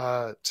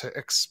to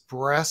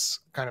express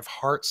kind of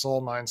heart,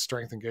 soul, mind,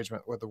 strength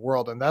engagement with the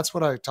world. And that's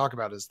what I talk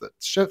about is the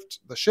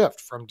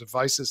shift from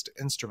devices to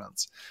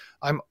instruments.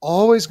 I'm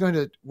always going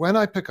to, when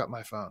I pick up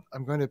my phone,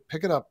 I'm going to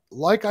pick it up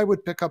like I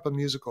would pick up a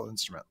musical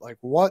instrument. Like,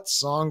 what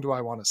song do I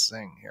want to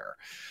sing here?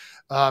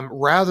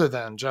 Rather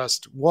than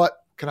just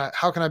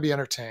how can I be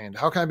entertained?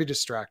 How can I be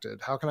distracted?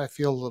 How can I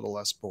feel a little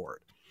less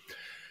bored?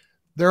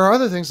 There are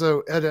other things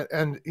though,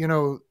 and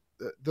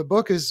the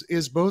book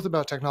is both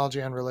about technology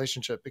and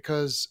relationship,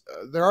 because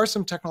there are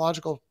some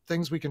technological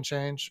things we can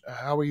change,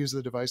 how we use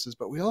the devices,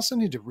 but we also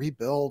need to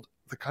rebuild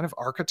the kind of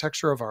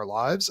architecture of our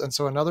lives. And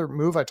so another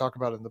move I talk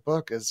about in the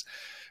book is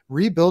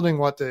rebuilding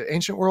what the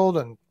ancient world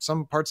and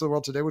some parts of the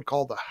world today would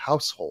call the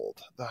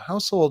household. The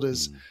household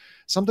is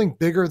something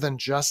bigger than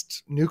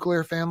just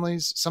nuclear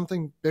families,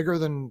 something bigger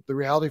than the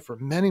reality for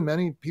many,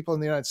 many people in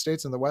the United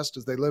States and the West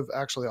is they live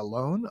actually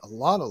alone. A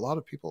lot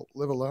of people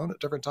live alone at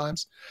different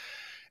times.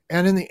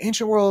 And in the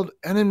ancient world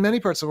and in many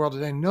parts of the world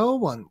today, no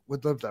one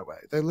would live that way.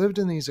 They lived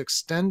in these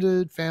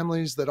extended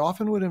families that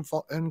often would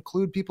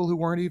include people who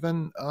weren't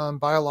even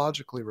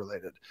biologically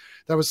related.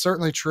 That was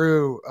certainly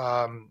true,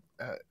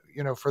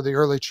 for the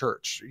early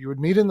church. You would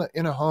meet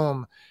in a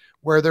home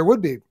where there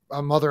would be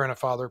a mother and a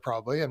father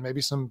probably, and maybe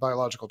some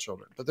biological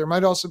children. But there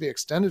might also be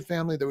extended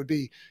family that would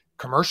be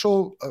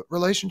commercial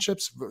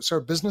relationships. So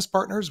business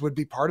partners would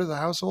be part of the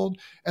household.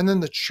 And then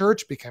the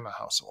church became a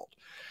household.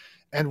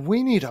 And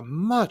we need a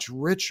much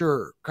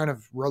richer kind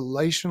of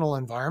relational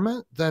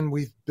environment than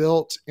we've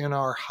built in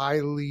our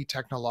highly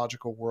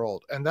technological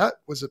world. And that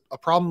was a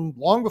problem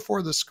long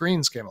before the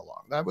screens came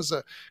along. That was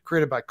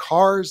created by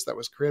cars, that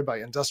was created by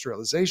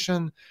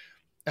industrialization.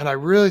 And I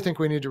really think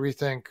we need to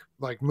rethink,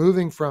 like,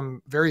 moving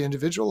from very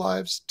individual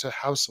lives to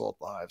household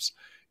lives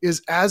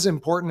is as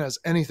important as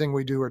anything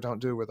we do or don't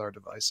do with our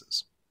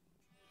devices.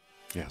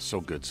 Yeah,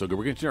 so good. So good.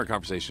 We're going to continue our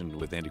conversation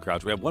with Andy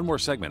Crouch. We have one more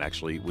segment,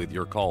 actually, with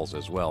your calls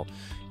as well.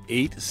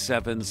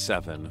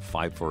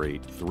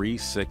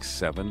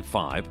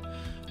 877-548-3675.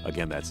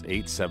 Again, that's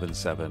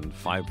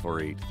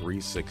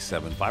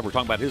 877-548-3675. We're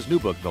talking about his new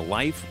book, The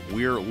Life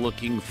We're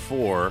Looking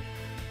For,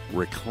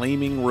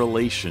 Reclaiming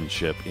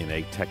Relationship in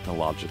a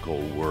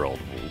Technological World.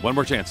 One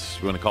more chance.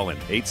 We want to call in.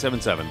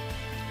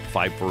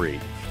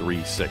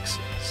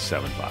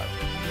 877-548-3675.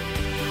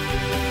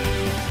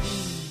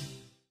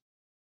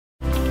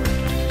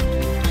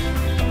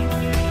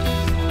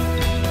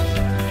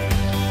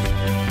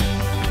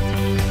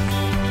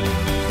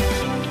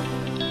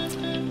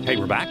 Hey,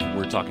 we're back.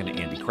 We're talking to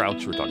Andy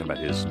Crouch. We're talking about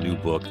his new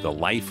book, The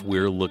Life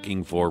We're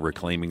Looking For,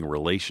 Reclaiming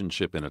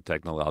Relationship in a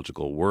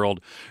Technological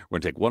World. We're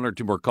going to take one or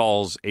two more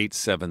calls,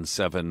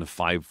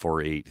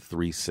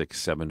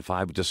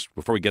 877-548-3675. Just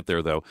before we get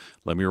there, though,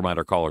 let me remind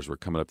our callers we're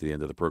coming up to the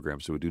end of the program,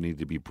 so we do need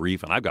to be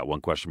brief. And I've got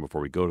one question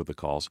before we go to the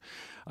calls.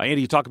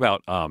 Andy, you talk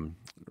about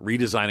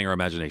redesigning our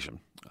imagination,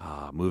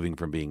 moving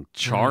from being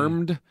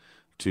charmed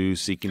to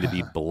seeking to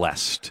be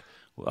blessed.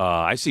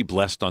 I see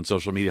blessed on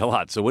social media a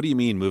lot. So what do you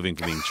mean moving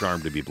from being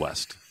charmed to be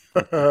blessed?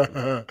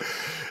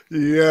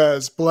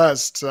 Yes,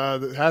 blessed.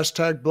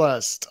 Hashtag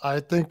blessed. I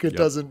think it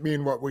doesn't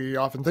mean what we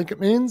often think it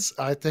means.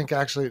 I think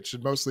actually it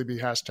should mostly be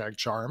hashtag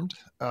charmed,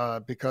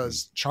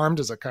 because charmed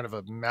is a kind of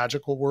a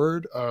magical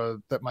word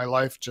that my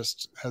life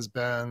just has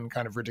been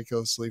kind of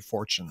ridiculously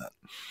fortunate.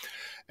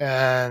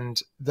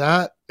 And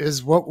that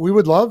is what we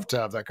would love to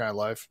have, that kind of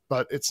life,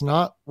 but it's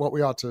not what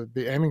we ought to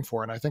be aiming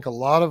for. And I think a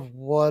lot of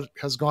what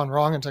has gone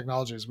wrong in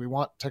technology is we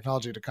want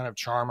technology to kind of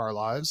charm our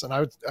lives. And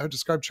I would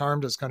describe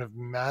charmed as kind of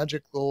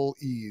magical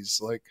ease,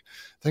 like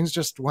things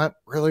just went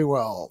really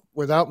well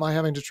without my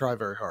having to try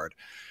very hard.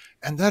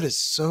 And that is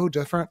so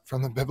different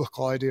from the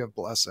biblical idea of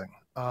blessing.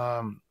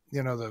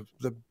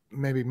 The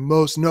maybe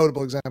most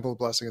notable example of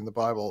blessing in the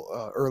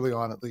Bible, early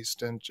on, at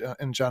least in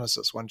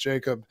Genesis, when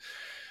Jacob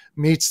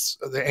meets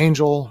the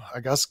angel, I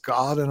guess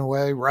God in a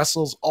way,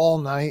 wrestles all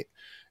night.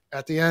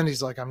 At the end,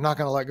 he's like, I'm not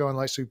going to let go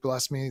unless you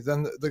bless me.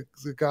 Then the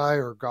guy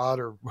or God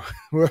or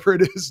whoever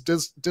it is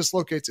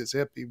dislocates his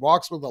hip. He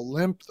walks with a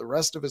limp the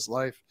rest of his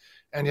life.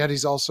 And yet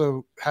he's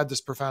also had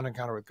this profound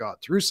encounter with God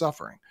through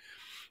suffering.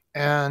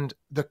 And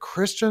the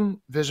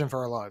Christian vision for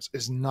our lives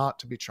is not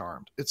to be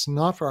charmed. It's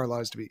not for our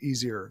lives to be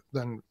easier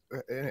than,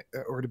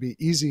 or to be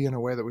easy in a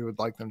way that we would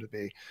like them to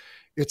be.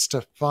 It's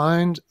to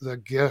find the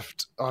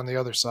gift on the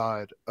other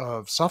side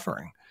of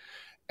suffering.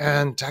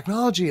 And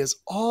technology is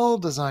all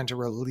designed to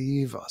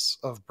relieve us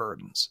of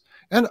burdens.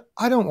 And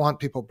I don't want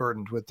people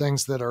burdened with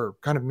things that are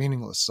kind of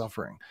meaningless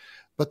suffering.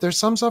 But there's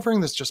some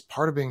suffering that's just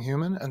part of being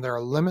human, and there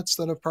are limits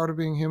that are part of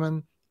being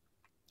human.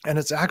 And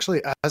it's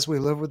actually as we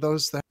live with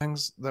those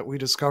things that we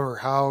discover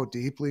how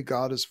deeply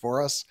God is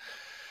for us.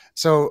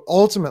 So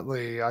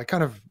ultimately, I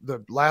kind of,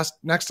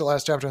 next to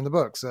last chapter in the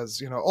book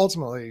says,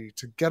 ultimately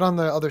to get on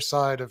the other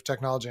side of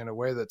technology in a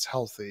way that's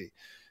healthy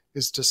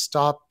is to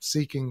stop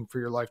seeking for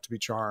your life to be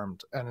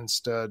charmed and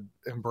instead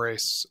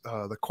embrace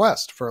the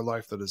quest for a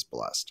life that is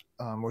blessed,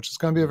 which is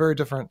going to be a very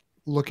different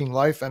looking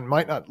life and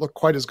might not look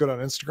quite as good on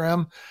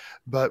Instagram,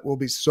 but will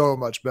be so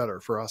much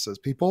better for us as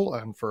people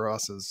and for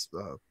us as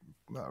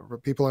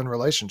people in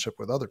relationship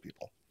with other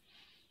people.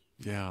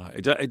 Yeah, I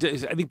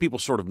think people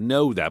sort of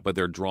know that, but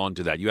they're drawn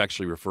to that. You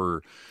actually you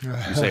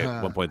say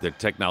at one point that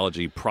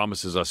technology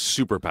promises us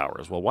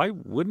superpowers. Well, why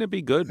wouldn't it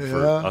be good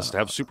for us to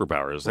have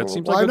superpowers? That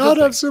seems like why not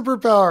have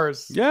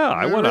superpowers? Yeah,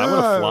 I want to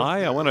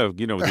fly. I want to,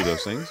 do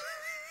those things.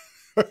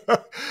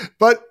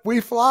 But we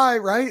fly,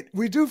 right?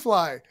 We do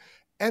fly.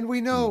 And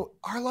we know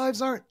our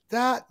lives aren't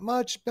that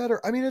much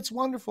better. I mean, it's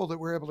wonderful that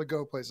we're able to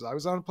go places. I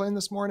was on a plane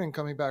this morning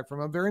coming back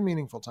from a very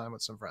meaningful time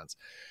with some friends.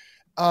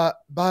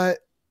 But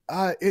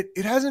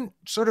it hasn't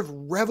sort of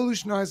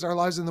revolutionized our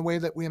lives in the way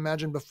that we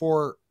imagined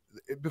before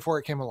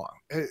it came along.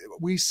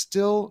 We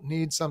still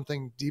need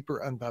something deeper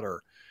and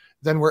better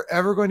than we're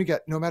ever going to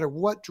get, no matter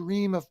what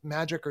dream of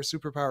magic or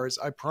superpowers.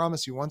 I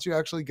promise you, once you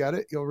actually get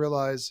it, you'll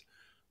realize,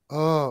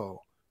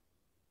 oh,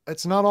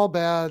 it's not all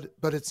bad,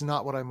 but it's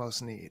not what I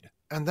most need.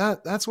 And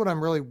that's what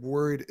I'm really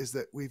worried, is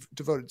that we've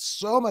devoted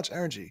so much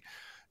energy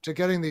to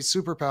getting these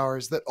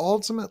superpowers that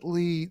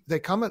ultimately they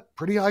come at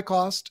pretty high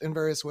cost in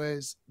various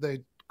ways.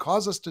 They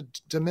cause us to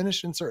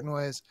diminish in certain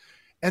ways.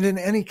 And in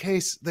any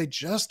case, they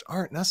just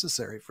aren't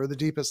necessary for the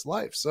deepest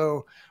life.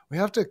 So we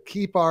have to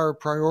keep our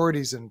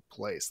priorities in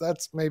place.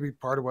 That's maybe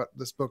part of what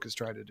this book is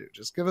trying to do.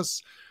 Just give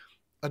us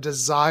a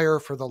desire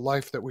for the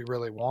life that we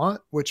really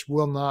want, which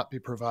will not be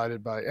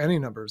provided by any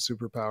number of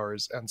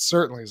superpowers, and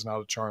certainly is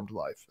not a charmed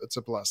life. It's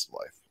a blessed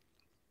life.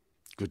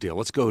 Good deal.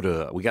 Let's go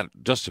to, we got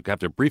just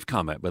after a brief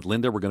comment, but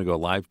Linda, we're going to go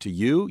live to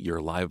you. You're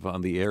live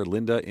on the air.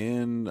 Linda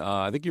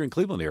I think you're in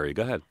Cleveland area.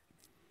 Go ahead.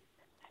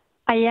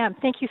 I am.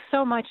 Thank you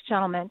so much,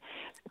 gentlemen.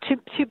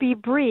 To be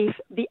brief,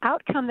 the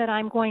outcome that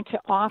I'm going to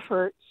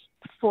offer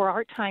for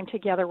our time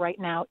together right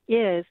now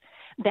is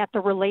that the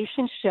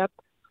relationship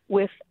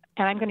with,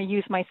 and I'm going to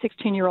use my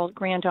 16-year-old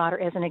granddaughter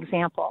as an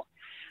example.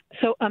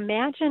 So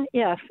imagine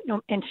if,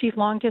 and she's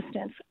long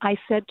distance, I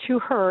said to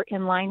her,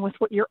 in line with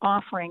what you're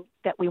offering,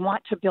 that we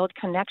want to build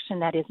connection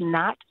that is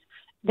not,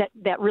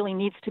 that really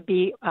needs to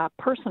be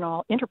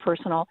personal,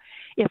 interpersonal.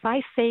 If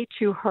I say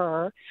to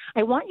her,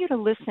 I want you to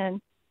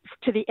listen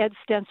to the Ed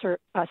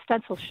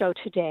Stencil show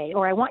today,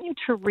 or I want you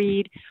to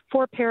read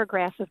 4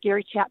 paragraphs of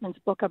Gary Chapman's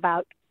book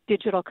about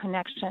digital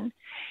connection.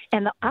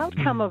 And the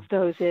outcome of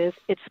those is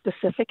it's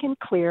specific and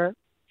clear,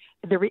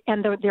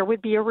 there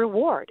would be a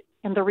reward.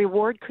 And the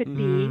reward could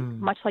be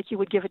much like you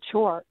would give a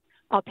chore.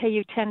 I'll pay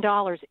you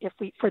 $10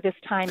 for this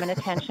time and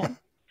attention.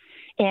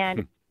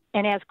 And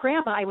as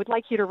grandma, I would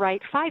like you to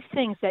write 5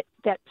 things that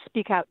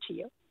speak out to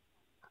you.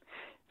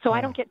 So I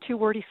don't get too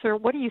wordy, sir.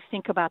 What do you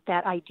think about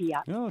that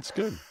idea? No, that's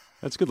good.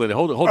 That's good, Linda.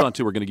 Hold on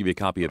to. We're going to give you a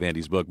copy of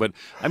Andy's book. But,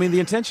 I mean, the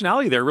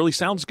intentionality there really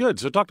sounds good.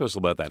 So talk to us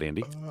about that,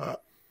 Andy.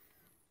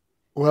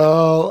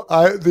 Well,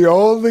 the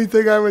only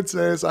thing I would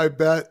say is I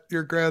bet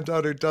your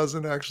granddaughter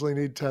doesn't actually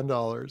need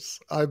 $10.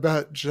 I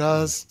bet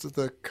just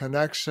the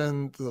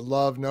connection, the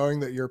love,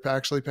 knowing that you're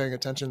actually paying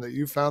attention, that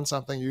you found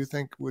something you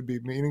think would be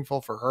meaningful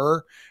for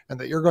her, and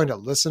that you're going to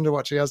listen to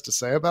what she has to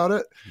say about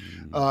it.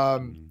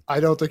 I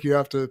don't think you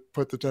have to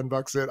put the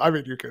 $10 in. I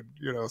mean, you could,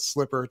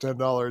 slip her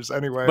 $10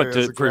 anyway.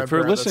 But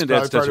for listening to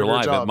Ed Stetzer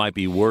Live, it might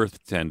be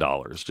worth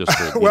 $10 just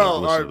for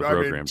well, to the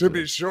program. I mean, to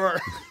be sure.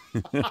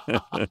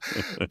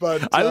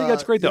 But I think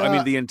that's great, though. Yeah. I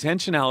mean, the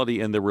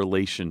intentionality and the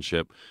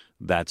relationship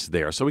that's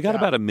there. So we got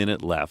about a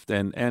minute left,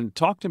 and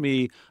talk to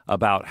me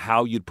about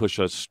how you'd push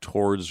us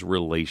towards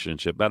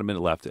relationship. About a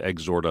minute left to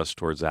exhort us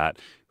towards that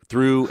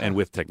through and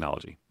with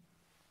technology.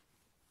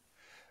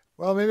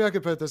 Well, maybe I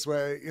could put it this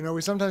way.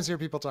 We sometimes hear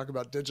people talk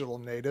about digital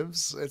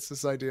natives. It's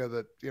this idea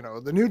that,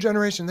 the new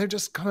generation, they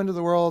just come into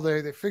the world,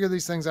 they figure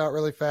these things out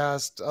really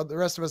fast. The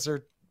rest of us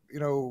are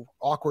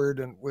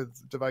awkward and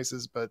with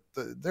devices, but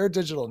they're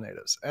digital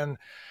natives. And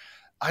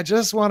I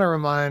just want to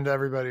remind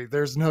everybody,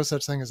 there's no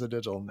such thing as a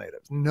digital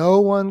native. No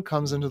one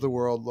comes into the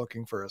world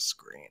looking for a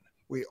screen.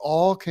 We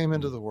all came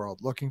into the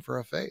world looking for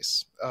a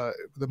face.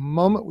 The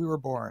moment we were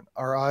born,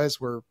 our eyes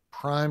were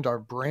primed, our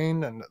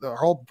brain and the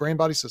whole brain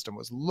body system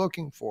was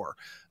looking for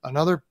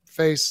another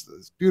face.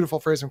 This beautiful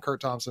phrase from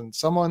Kurt Thompson,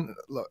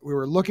 we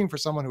were looking for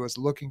someone who was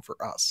looking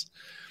for us.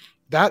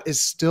 That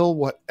is still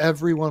what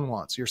everyone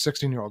wants. Your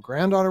 16-year-old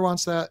granddaughter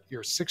wants that.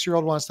 Your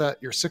 6-year-old wants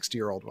that. Your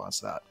 60-year-old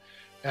wants that.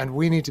 And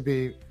we need to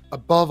be,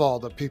 above all,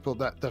 the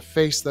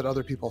face that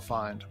other people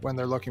find when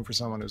they're looking for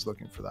someone who's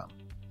looking for them.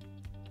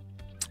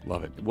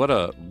 Love it. What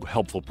a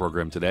helpful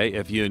program today.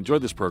 If you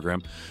enjoyed this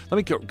program, let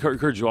me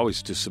encourage you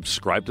always to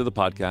subscribe to the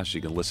podcast.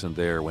 You can listen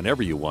there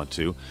whenever you want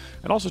to.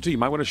 And also, too, you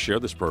might want to share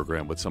this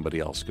program with somebody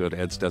else. Go to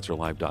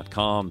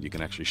edstetzerlive.com. You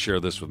can actually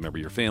share this with maybe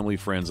your family,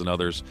 friends, and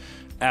others.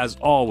 As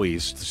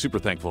always, super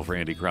thankful for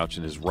Andy Crouch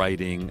and his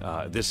writing.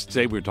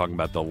 Today we were talking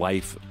about the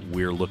life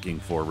we're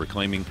looking for,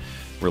 reclaiming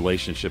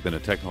relationship in a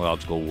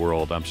technological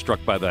world. I'm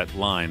struck by that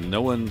line.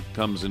 No one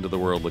comes into the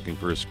world looking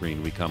for a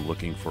screen. We come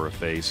looking for a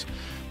face.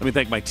 Let me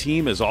thank my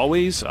team, as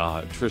always,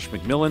 Trish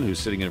McMillan, who's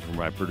sitting in for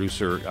my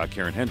producer,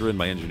 Karen Hendren,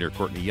 my engineer,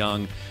 Courtney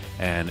Young,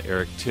 and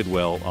Eric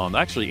Tidwell.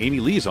 Actually, Amy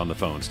Lee's on the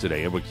phones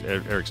today.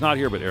 Eric's not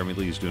here, but Amy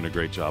Lee's doing a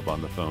great job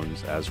on the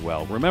phones as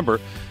well. Remember,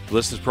 to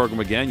listen to this program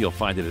again, you'll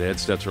find it at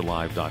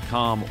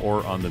edstetzerlive.com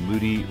or on the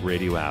Moody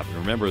Radio app. And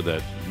remember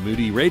that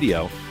Moody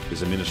Radio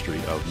is a ministry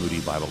of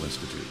Moody Bible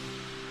Institute.